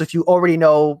cool. Ooh. So if you already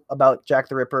know about Jack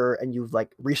the Ripper and you've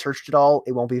like researched it all,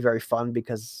 it won't be very fun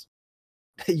because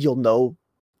you'll know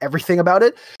everything about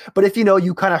it. But if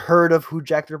you kind of heard of who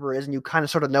Jack the Ripper is and you kind of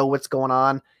sort of know what's going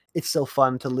on, it's still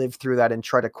fun to live through that and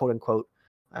try to quote unquote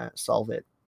solve it.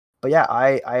 But yeah,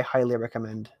 I highly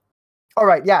recommend. All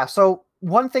right, yeah. So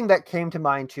one thing that came to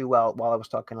mind too, while I was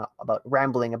talking about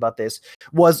rambling about this,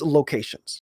 was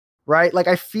locations, right? Like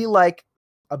I feel like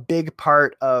a big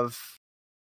part of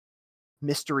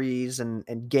mysteries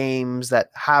and games that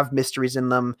have mysteries in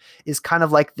them is kind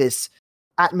of like this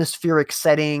atmospheric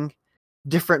setting,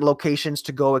 different locations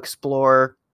to go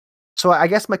explore. So I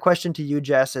guess my question to you,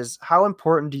 Jess, is how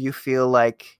important do you feel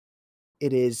like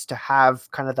it is to have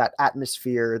kind of that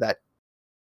atmosphere, that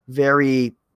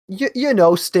very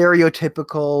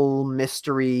stereotypical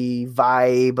mystery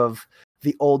vibe of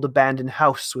the old abandoned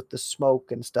house with the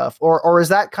smoke and stuff, or is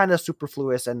that kind of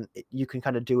superfluous and you can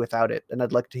kind of do without it? And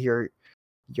I'd like to hear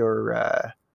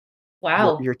your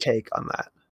Wow. your take on that.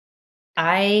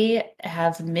 I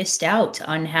have missed out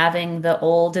on having the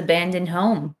old abandoned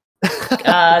home.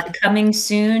 Coming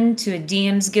soon to a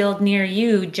DM's Guild near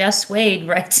you, Jess Wade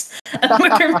writes a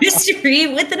murder mystery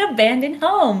with an abandoned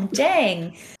home.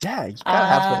 Dang. Yeah, you gotta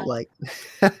have Uh, that. Like,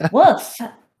 Woof.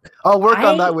 I'll work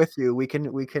on I that with you. We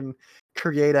can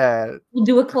create a. will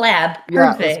do a collab.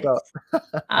 Yeah, let's go.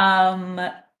 Perfect. Um,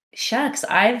 Shucks,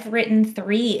 I've written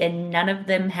 3 and none of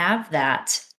them have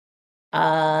that.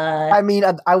 Uh, I mean,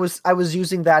 I was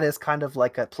using that as kind of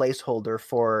like a placeholder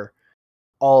for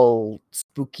all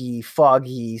spooky,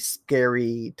 foggy,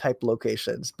 scary type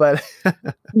locations. But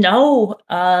no,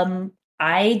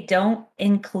 I don't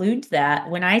include that.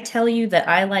 When I tell you that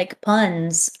I like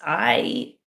puns,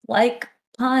 I like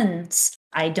puns.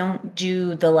 I don't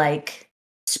do the like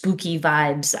spooky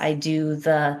vibes. I do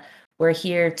the we're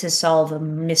here to solve a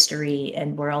mystery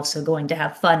and we're also going to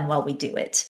have fun while we do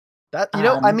it. that, I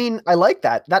Um, mean, I like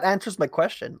that. That answers my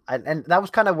question, and that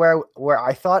was kind of where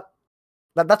I thought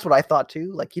that's what I thought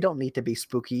too. Like, you don't need to be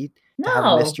spooky to have a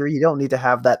no. mystery. You don't need to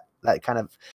have that kind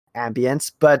of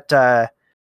ambience. But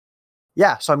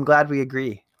yeah, so I'm glad we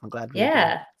agree. I'm glad we agree.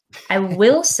 Yeah. I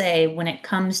will say when it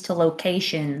comes to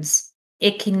locations,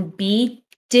 it can be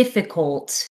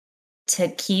difficult to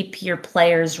keep your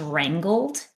players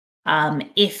wrangled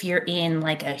if you're in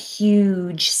like a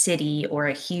huge city or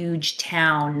a huge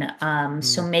town.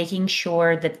 So Mm, making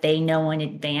sure that they know in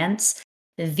advance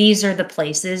these are the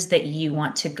places that you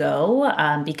want to go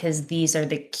because these are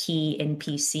the key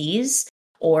NPCs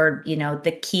or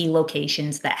the key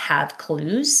locations that have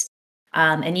clues.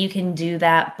 And you can do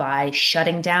that by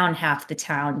shutting down half the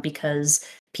town because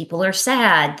people are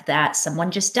sad that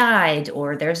someone just died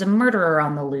or there's a murderer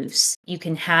on the loose. You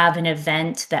can have an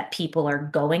event that people are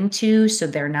going to so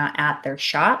they're not at their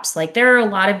shops. Like there are a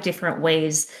lot of different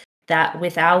ways that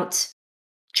without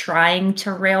trying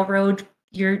to railroad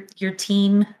your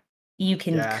team, you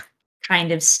can yeah.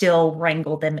 kind of still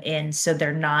wrangle them in so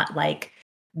they're not like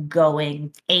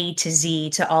going A to Z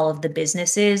to all of the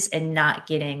businesses and not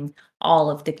getting all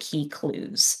of the key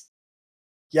clues.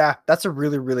 Yeah, that's a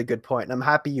really, really good point. And I'm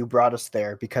happy you brought us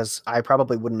there because I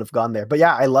probably wouldn't have gone there. But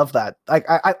yeah, I love that. Like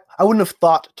I wouldn't have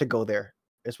thought to go there,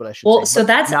 is what I should Well, say. so But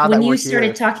that's now when that you we're started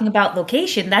here, talking about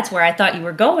location, that's where I thought you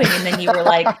were going. And then you were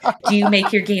like, do you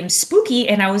make your game spooky?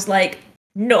 And I was like,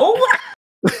 no.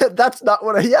 that's not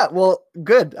what I yeah, well,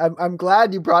 good. I'm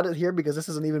glad you brought it here because this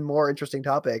is an even more interesting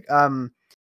topic. And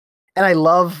I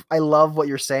love what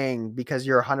you're saying because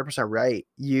you're 100% right.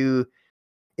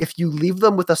 If you leave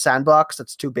them with a sandbox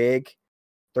that's too big,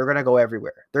 they're gonna go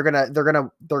everywhere. They're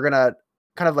gonna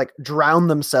kind of like drown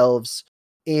themselves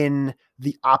in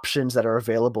the options that are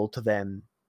available to them.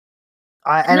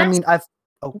 And I that's mean I've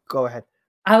oh go ahead.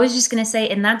 I was just gonna say,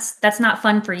 and that's not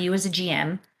fun for you as a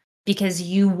GM because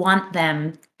you want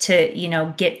them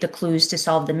to, get the clues to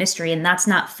solve the mystery, and that's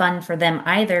not fun for them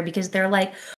either because they're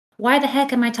like, "Why the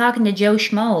heck am I talking to Joe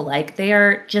Schmo? Like they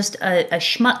are just a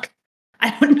schmuck.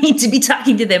 I don't need to be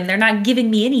talking to them. They're not giving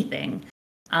me anything."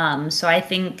 So I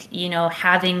think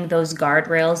having those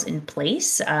guardrails in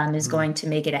place is Mhm. going to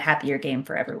make it a happier game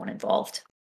for everyone involved.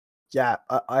 Yeah,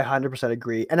 I 100%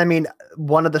 agree. And I mean,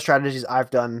 one of the strategies I've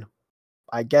done,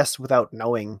 I guess without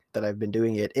knowing that I've been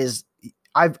doing it, is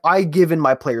I given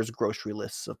my players grocery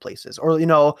lists of places, or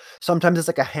sometimes it's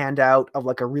like a handout of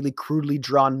like a really crudely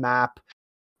drawn map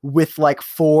with like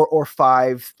 4 or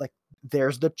 5, like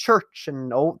there's the church,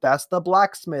 and oh that's the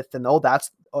blacksmith, and oh that's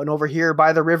and over here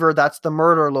by the river that's the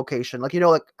murder location. Like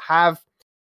like have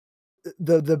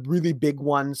the really big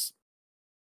ones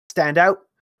stand out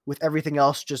with everything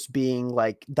else just being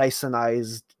like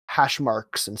Dysonized hash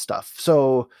marks and stuff.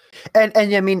 So, and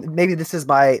I mean, maybe this is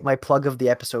my plug of the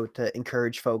episode to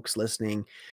encourage folks listening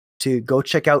to go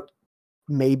check out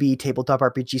maybe tabletop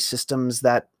RPG systems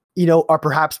that are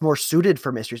perhaps more suited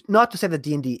for mysteries. Not to say that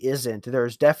D&D isn't.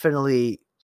 There's definitely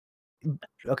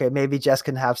okay. Maybe Jess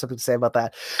can have something to say about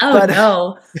that, Oh but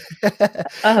no.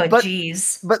 Oh but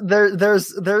geez.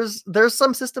 there's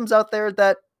some systems out there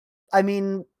that I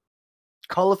mean,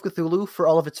 Call of Cthulhu, for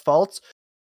all of its faults,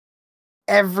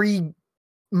 every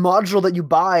module that you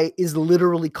buy is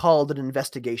literally called an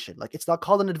investigation. Like it's not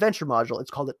called an adventure module,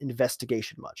 it's called an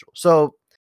investigation module. So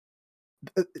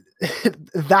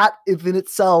that in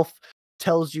itself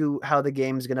tells you how the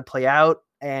game is going to play out,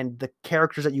 and the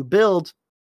characters that you build.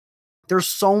 There's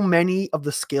so many of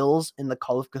the skills in the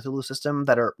Call of Cthulhu system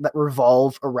that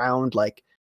revolve around like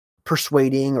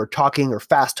persuading or talking or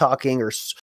fast talking or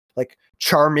like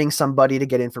charming somebody to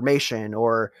get information,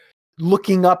 or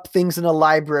looking up things in a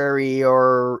library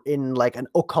or in like an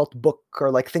occult book, or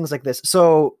like things like this.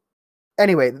 So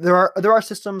anyway, there are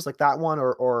systems like that one,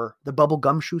 or the bubble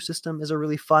gumshoe system is a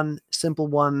really fun, simple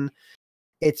one.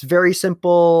 It's very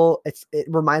simple. It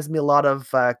reminds me a lot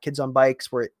of Kids on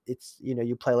Bikes, where it's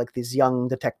you play like these young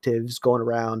detectives going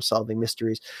around solving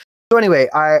mysteries. So anyway,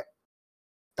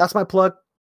 that's my plug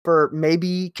for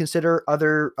maybe consider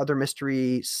other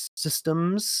mystery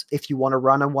systems if you want to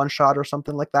run a one shot or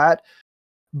something like that.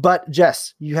 But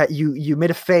Jess, you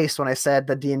made a face when I said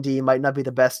that D&D might not be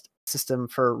the best system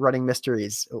for running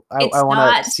mysteries. I It's want to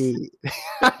not. see.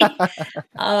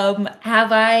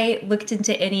 Have I looked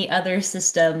into any other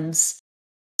systems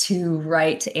to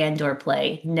write and or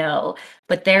play? No,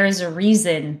 but there is a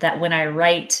reason that when I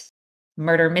write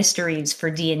murder mysteries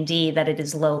for D&D that it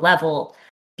is low level,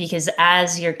 because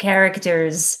as your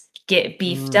characters get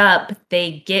beefed Mm, up,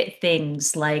 they get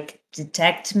things like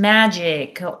detect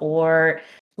magic or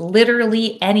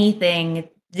literally anything,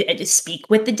 speak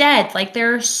with the dead. Like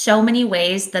there are so many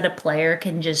ways that a player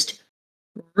can just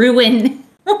ruin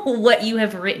what you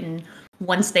have written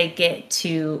once they get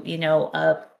to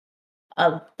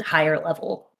a higher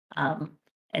level.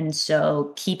 And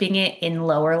so keeping it in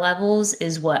lower levels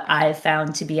is what I've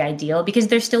found to be ideal because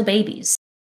they're still babies.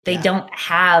 They yeah. don't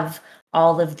have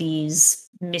all of these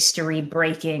mystery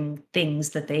breaking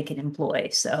things that they can employ.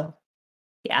 So,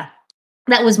 yeah,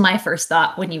 that was my first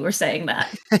thought when you were saying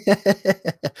that.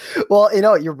 Well,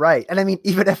 you're right. And I mean,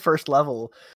 even at first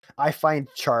level, I find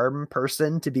Charm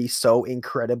Person to be so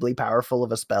incredibly powerful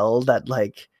of a spell that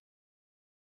like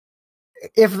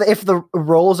if the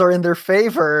rolls are in their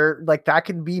favor, like that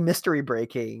can be mystery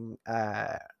breaking.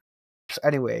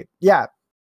 Anyway, yeah,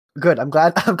 good. I'm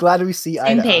glad I'm glad we see eye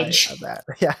Same to eye page. on that.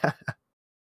 Yeah.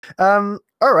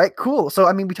 All right, cool. So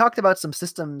I mean, we talked about some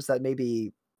systems that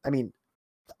maybe I mean,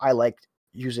 I like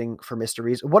using for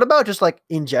mysteries. What about just like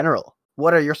in general?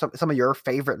 What are some of your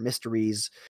favorite mysteries,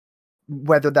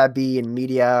 whether that be in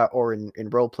media or in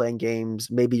role playing games?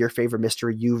 Maybe your favorite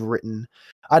mystery you've written.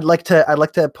 I'd like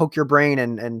to poke your brain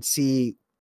and see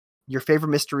your favorite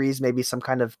mysteries, maybe some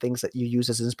kind of things that you use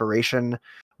as inspiration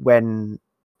when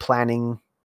planning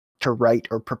to write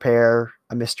or prepare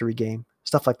a mystery game.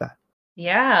 stuff like that.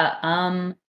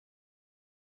 Yeah,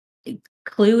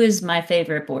 Clue is my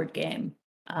favorite board game.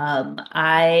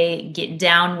 I get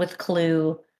down with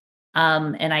Clue,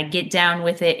 and I get down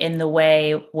with it in the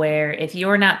way where if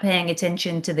you're not paying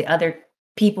attention to the other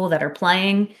people that are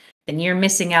playing, then you're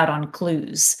missing out on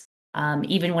clues,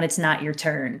 even when it's not your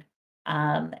turn.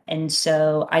 And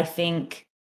so I think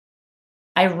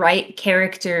I write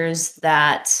characters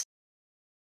that,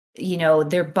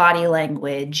 their body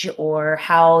language or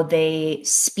how they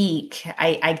speak.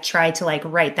 I try to like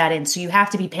write that in. So you have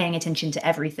to be paying attention to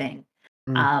everything.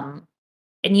 Mm, Um,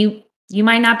 and you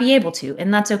might not be able to,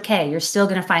 and that's okay. You're still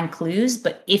going to find clues,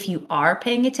 but if you are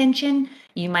paying attention,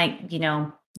 you might,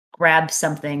 grab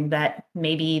something that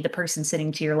maybe the person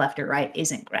sitting to your left or right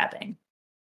isn't grabbing.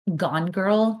 Gone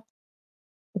Girl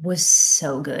was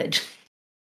so good.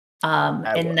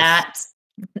 I And was. that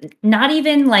not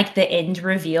even like the end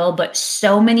reveal, but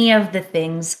so many of the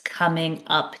things coming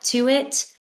up to it.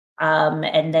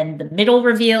 And then the middle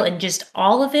reveal and just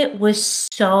all of it was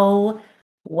so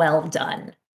well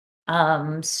done.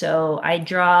 So I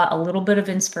draw a little bit of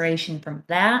inspiration from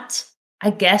that.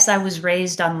 I guess I was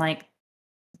raised on like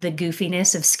the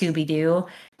goofiness of Scooby Doo,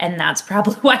 and that's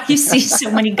probably why you see so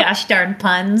many gosh darn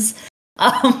puns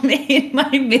in my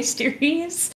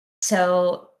mysteries.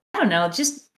 So I don't know,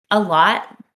 just a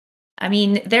lot. I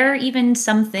mean, there are even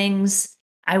some things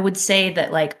I would say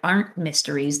that like aren't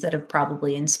mysteries that have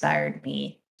probably inspired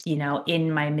me,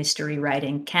 in my mystery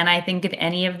writing. Can I think of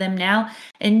any of them now?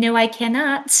 And no, I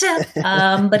cannot.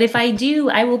 But if I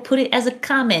do, I will put it as a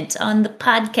comment on the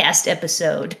podcast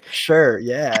episode. Sure,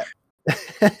 yeah.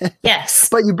 Yes.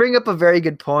 But you bring up a very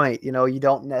good point. You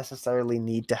don't necessarily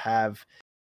need to have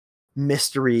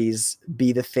mysteries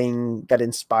be the thing that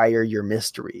inspire your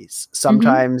mysteries. Hmm.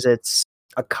 Sometimes it's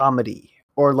a comedy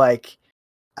or like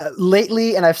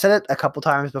lately, and I've said it a couple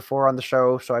times before on the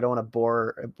show, so I don't want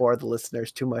to bore the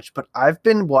listeners too much, but I've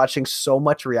been watching so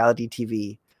much reality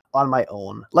TV on my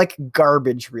own, like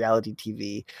garbage reality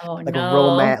TV, Oh like no.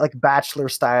 romance, like Bachelor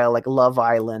style, like Love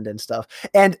Island and stuff.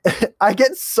 And I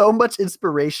get so much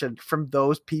inspiration from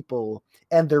those people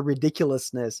and their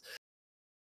ridiculousness.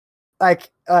 Like,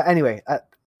 anyway,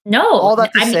 No, all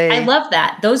that to I mean, I say, love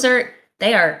that.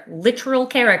 They are literal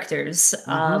characters.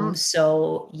 mhm,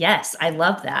 So yes, I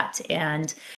love that.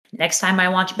 And next time I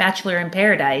watch Bachelor in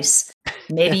Paradise,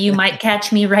 maybe you might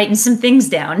catch me writing some things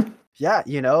down. yeah,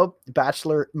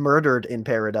 Bachelor murdered in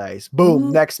paradise. Boom,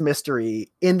 Ooh, next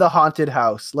mystery in the haunted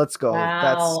house. Let's go.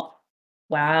 That's wow.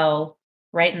 Wow.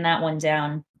 Writing that one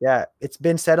down. yeah, it's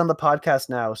been said on the podcast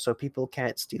now, so people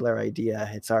can't steal our idea.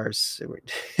 It's ours.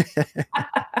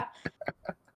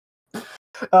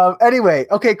 Anyway,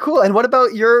 okay, cool. And what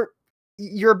about your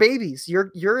babies,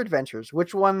 your adventures?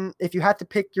 Which one, if you had to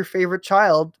pick your favorite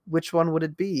child, which one would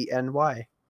it be and why?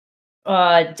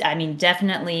 I mean,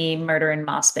 definitely Murder in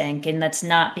Moss Bank, and that's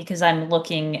not because I'm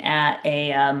looking at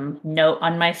a note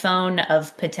on my phone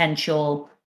of potential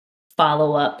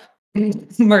follow up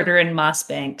Murder in Moss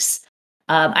Banks.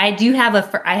 I do have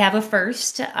I have a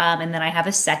first, and then I have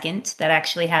a second that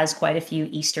actually has quite a few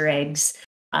Easter eggs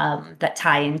that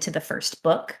tie into the first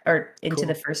book or into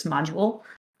the Cool. first module,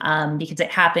 because it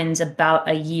happens about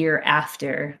a year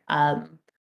after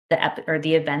or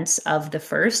the events of the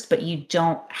first, but you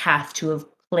don't have to have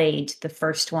played the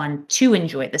first one to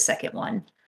enjoy the second one.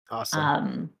 Awesome.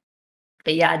 Um,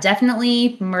 but yeah,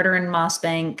 definitely Murder in Moss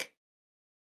Bank.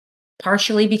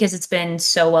 Partially because it's been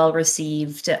so well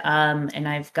received, and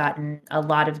I've gotten a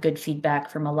lot of good feedback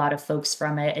from a lot of folks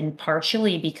from it, and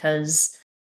partially because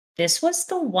this was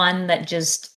the one that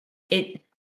just it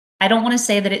I don't wanna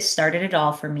say that it started it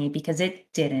all for me because it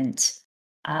didn't.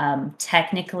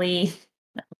 Technically,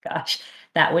 oh gosh,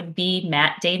 that would be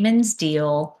Matt Damon's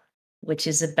Deal, which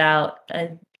is about a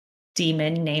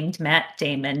demon named Matt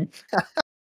Damon.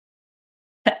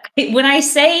 When I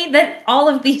say that all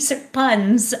of these are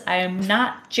puns, I'm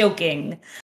not joking.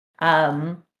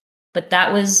 Um, but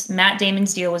that was Matt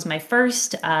Damon's Deal was my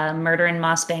first. Murder in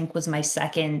Moss Bank was my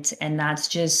second, and that's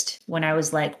just when I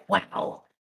was like, "Wow,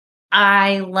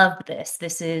 I love this.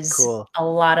 This is Cool. a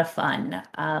lot of fun."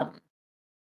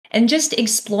 And just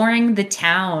exploring the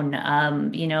town.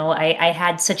 I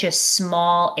had such a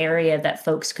small area that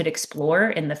folks could explore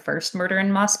in the first Murder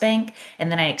in Moss Bank, and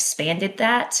then I expanded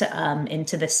that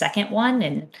into the second one,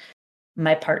 and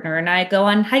my partner and I go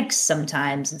on hikes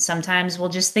sometimes, and sometimes we'll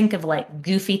just think of like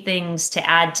goofy things to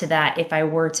add to that if I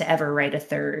were to ever write a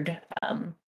third.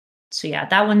 So yeah,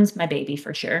 that one's my baby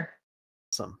for sure.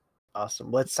 Awesome.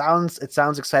 Awesome. Well, it sounds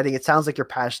exciting. It sounds like you're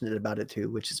passionate about it too,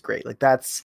 which is great. Like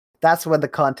that's when the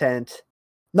content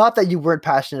Not that you weren't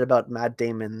passionate about Matt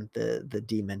Damon, the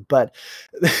demon, but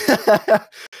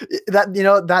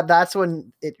that's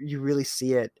when you really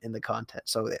see it in the content.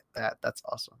 So that's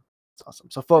awesome. It's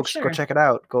awesome. So For folks, go sure. check it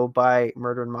out. Go buy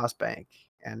Murder in Moss Bank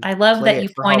and I love play that it you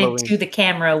for pointed Halloween. to the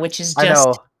camera, which is I just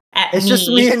know. at It's just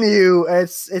me me. and you.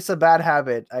 It's a bad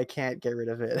habit. I can't get rid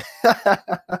of it.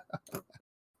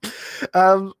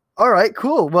 All right,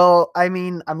 cool. Well, I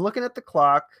mean, I'm looking at the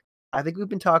clock. I think we've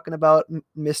been talking about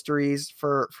mysteries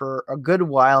for a good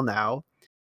while now.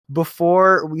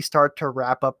 Before we start to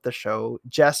wrap up the show,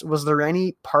 Jess, was there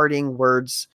any parting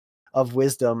words of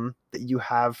wisdom that you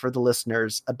have for the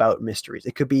listeners about mysteries?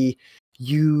 It could be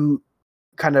you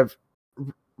kind of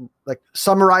like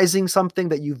summarizing something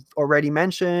that you've already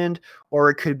mentioned, or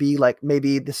it could be like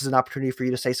maybe this is an opportunity for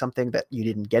you to say something that you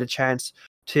didn't get a chance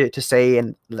to say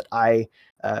and that I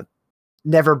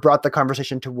never brought the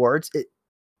conversation towards it.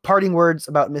 Parting words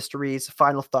about mysteries,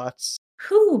 final thoughts.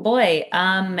 Whew, boy.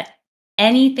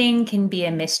 Anything can be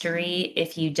a mystery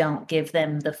if you don't give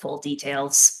them the full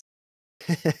details.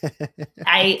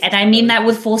 I mean that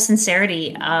with full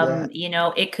sincerity. Yeah.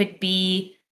 It could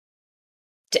be,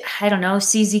 I don't know,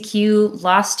 CZQ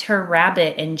lost her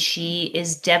rabbit and she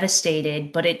is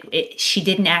devastated, but she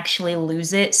didn't actually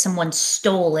lose it. Someone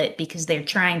stole it because they're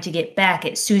trying to get back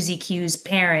at Susie Q's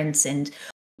parents, and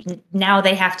now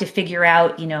they have to figure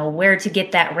out, where to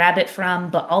get that rabbit from,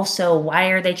 but also why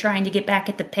are they trying to get back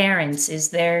at the parents? Is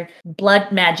there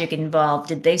blood magic involved?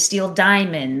 Did they steal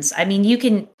diamonds? I mean,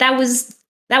 that was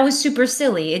super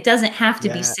silly. It doesn't have to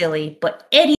be Yeah. silly, but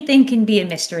anything can be a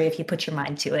mystery if you put your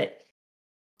mind to it.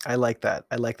 I like that.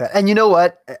 I like that. And you know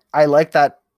what? I like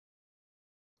that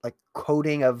like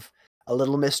coding of a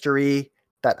little mystery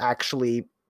that actually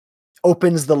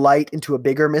opens the light into a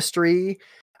bigger mystery.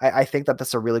 I think that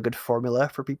that's a really good formula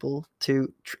for people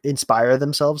to inspire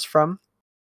themselves from.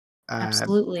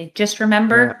 Absolutely. Just Yeah.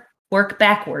 remember, work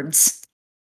backwards.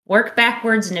 Work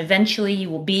backwards, and eventually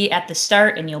you will be at the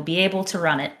start and you'll be able to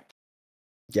run it.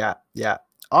 Yeah. Yeah.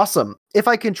 Awesome. If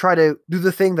I can try to do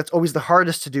the thing that's always the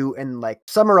hardest to do and like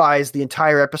summarize the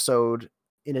entire episode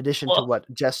in addition to Well,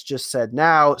 what Jess just said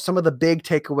now, some of the big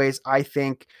takeaways I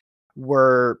think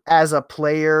were as a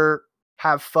player,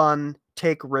 have fun,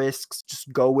 take risks,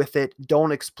 just go with it.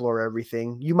 Don't explore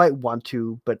everything. You might want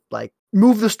to, but like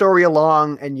move the story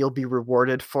along and you'll be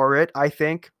rewarded for it, I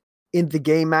think. In the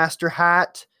Game Master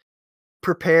hat,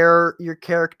 prepare your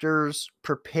characters,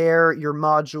 prepare your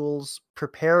modules,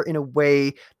 prepare in a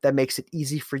way that makes it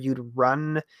easy for you to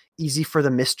run, easy for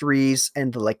the mysteries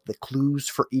and the clues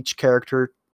for each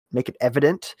character, make it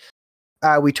evident.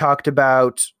 We talked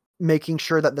about making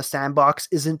sure that the sandbox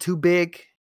isn't too big,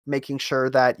 making sure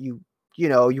that you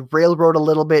railroad a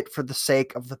little bit for the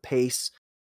sake of the pace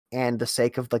and the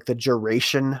sake of like the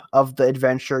duration of the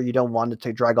adventure. You don't want it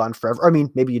to drag on forever. I mean,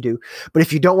 maybe you do, but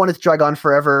if you don't want it to drag on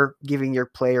forever, giving your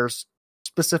players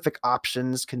specific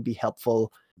options can be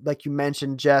helpful. Like you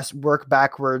mentioned, Jess, work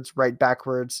backwards, write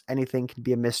backwards. Anything can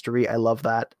be a mystery. I love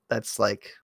that. That's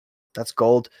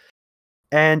gold.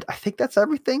 And I think that's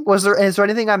everything. Is there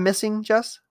anything I'm missing,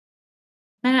 Jess?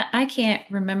 Matt, I can't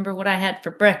remember what I had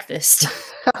for breakfast.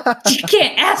 You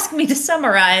can't ask me to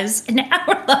summarize an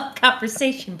hour-long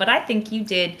conversation, but I think you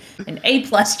did an A+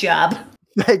 job.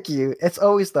 Thank you. It's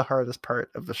always the hardest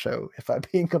part of the show, if I'm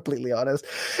being completely honest.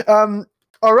 All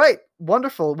right.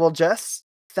 Wonderful. Well, Jess,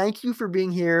 thank you for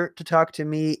being here to talk to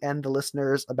me and the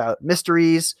listeners about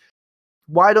mysteries.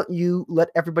 Why don't you let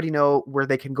everybody know where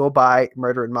they can go buy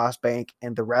Murder in Moss Bank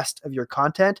and the rest of your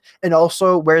content, and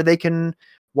also where they can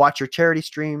watch your charity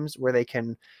streams, where they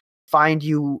can find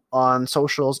you on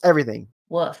socials, everything.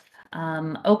 Woof.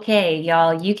 Okay,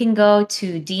 y'all, you can go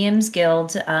to DM's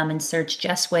Guild and search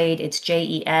Jess Wade. It's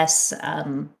JES,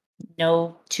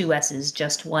 no two S's,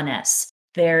 just one S.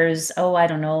 There's, I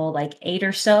don't know, like 8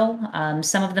 or so.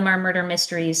 Some of them are murder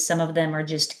mysteries. Some of them are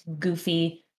just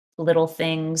goofy little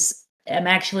things. I'm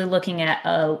actually looking at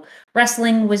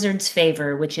Wrestling Wizard's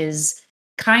Favor, which is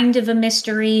kind of a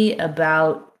mystery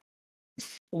about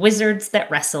wizards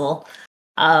that wrestle.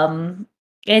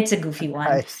 It's a goofy one.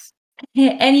 Nice.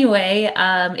 Anyway,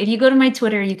 if you go to my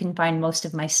Twitter, you can find most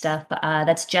of my stuff.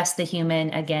 That's Jess the Human,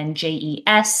 again,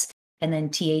 JES, and then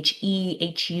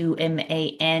THEHUMAN.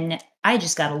 I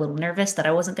just got a little nervous that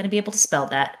I wasn't going to be able to spell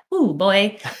that. Ooh,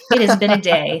 boy, it has been a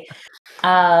day.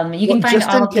 You can find Just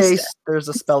all in of this stuff. case there's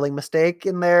a spelling mistake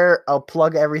in there, I'll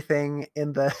plug everything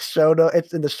in the show notes.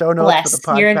 It's in the show notes for the Bless,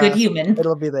 podcast. you're a good human.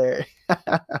 It'll be there.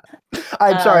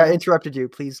 I'm sorry, I interrupted you.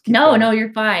 Please keep going. No,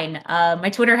 you're fine.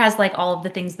 My Twitter has like all of the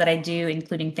things that I do,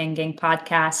 including Fangang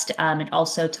Podcast. It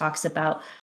also talks about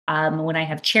when I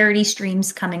have charity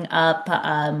streams coming up.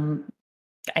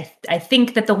 I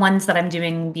think that the ones that I'm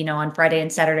doing, on Friday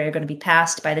and Saturday are going to be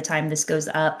past by the time this goes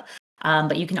up.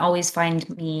 But you can always find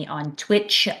me on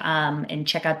Twitch and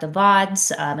check out the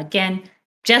VODs. Again,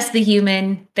 Just the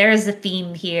Human. There is a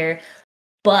theme here.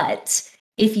 But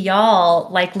if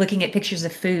y'all like looking at pictures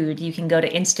of food, you can go to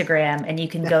Instagram and you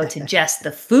can go to Just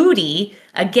the Foodie.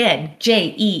 Again,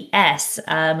 JES.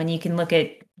 And you can look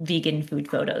at vegan food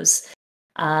photos.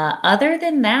 Other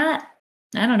than that,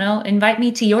 I don't know, invite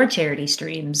me to your charity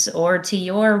streams or to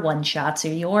your one shots or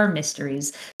your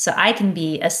mysteries so I can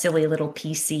be a silly little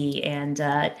PC and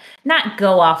not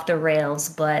go off the rails,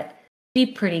 but be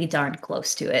pretty darn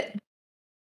close to it.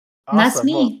 And that's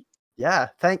Awesome. Well, me. yeah,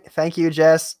 thank you,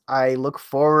 Jess. I look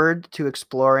forward to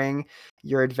exploring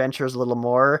your adventures a little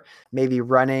more. Maybe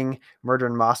running Murder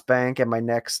in Mossbank at my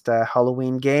next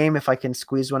Halloween game if I can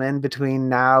squeeze one in between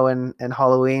now and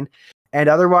Halloween. And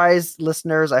otherwise,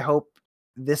 listeners, I hope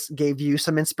this gave you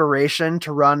some inspiration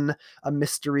to run a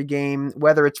mystery game,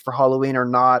 whether it's for Halloween or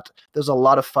not. There's a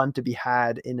lot of fun to be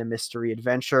had in a mystery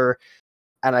adventure.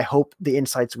 And I hope the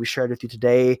insights we shared with you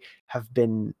today have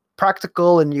been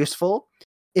practical and useful.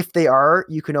 If they are,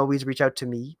 you can always reach out to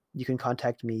me. You can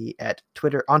contact me at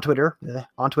on Twitter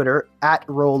at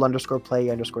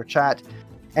roll_play_chat.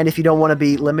 And if you don't want to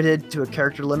be limited to a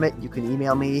character limit, you can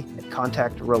email me at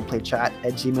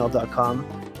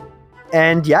contact@roleplaychat@gmail.com.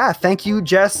 And yeah, thank you,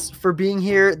 Jess, for being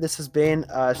here. This has been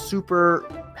a super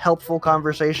helpful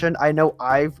conversation. I know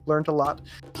I've learned a lot,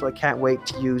 so I can't wait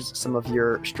to use some of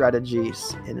your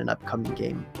strategies in an upcoming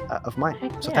game of mine.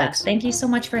 So thanks. Thank you so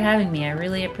much for having me. I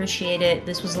really appreciate it.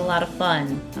 This was a lot of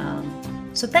fun.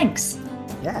 So thanks.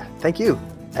 Yeah, thank you.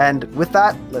 And with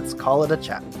that, let's call it a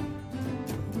chat.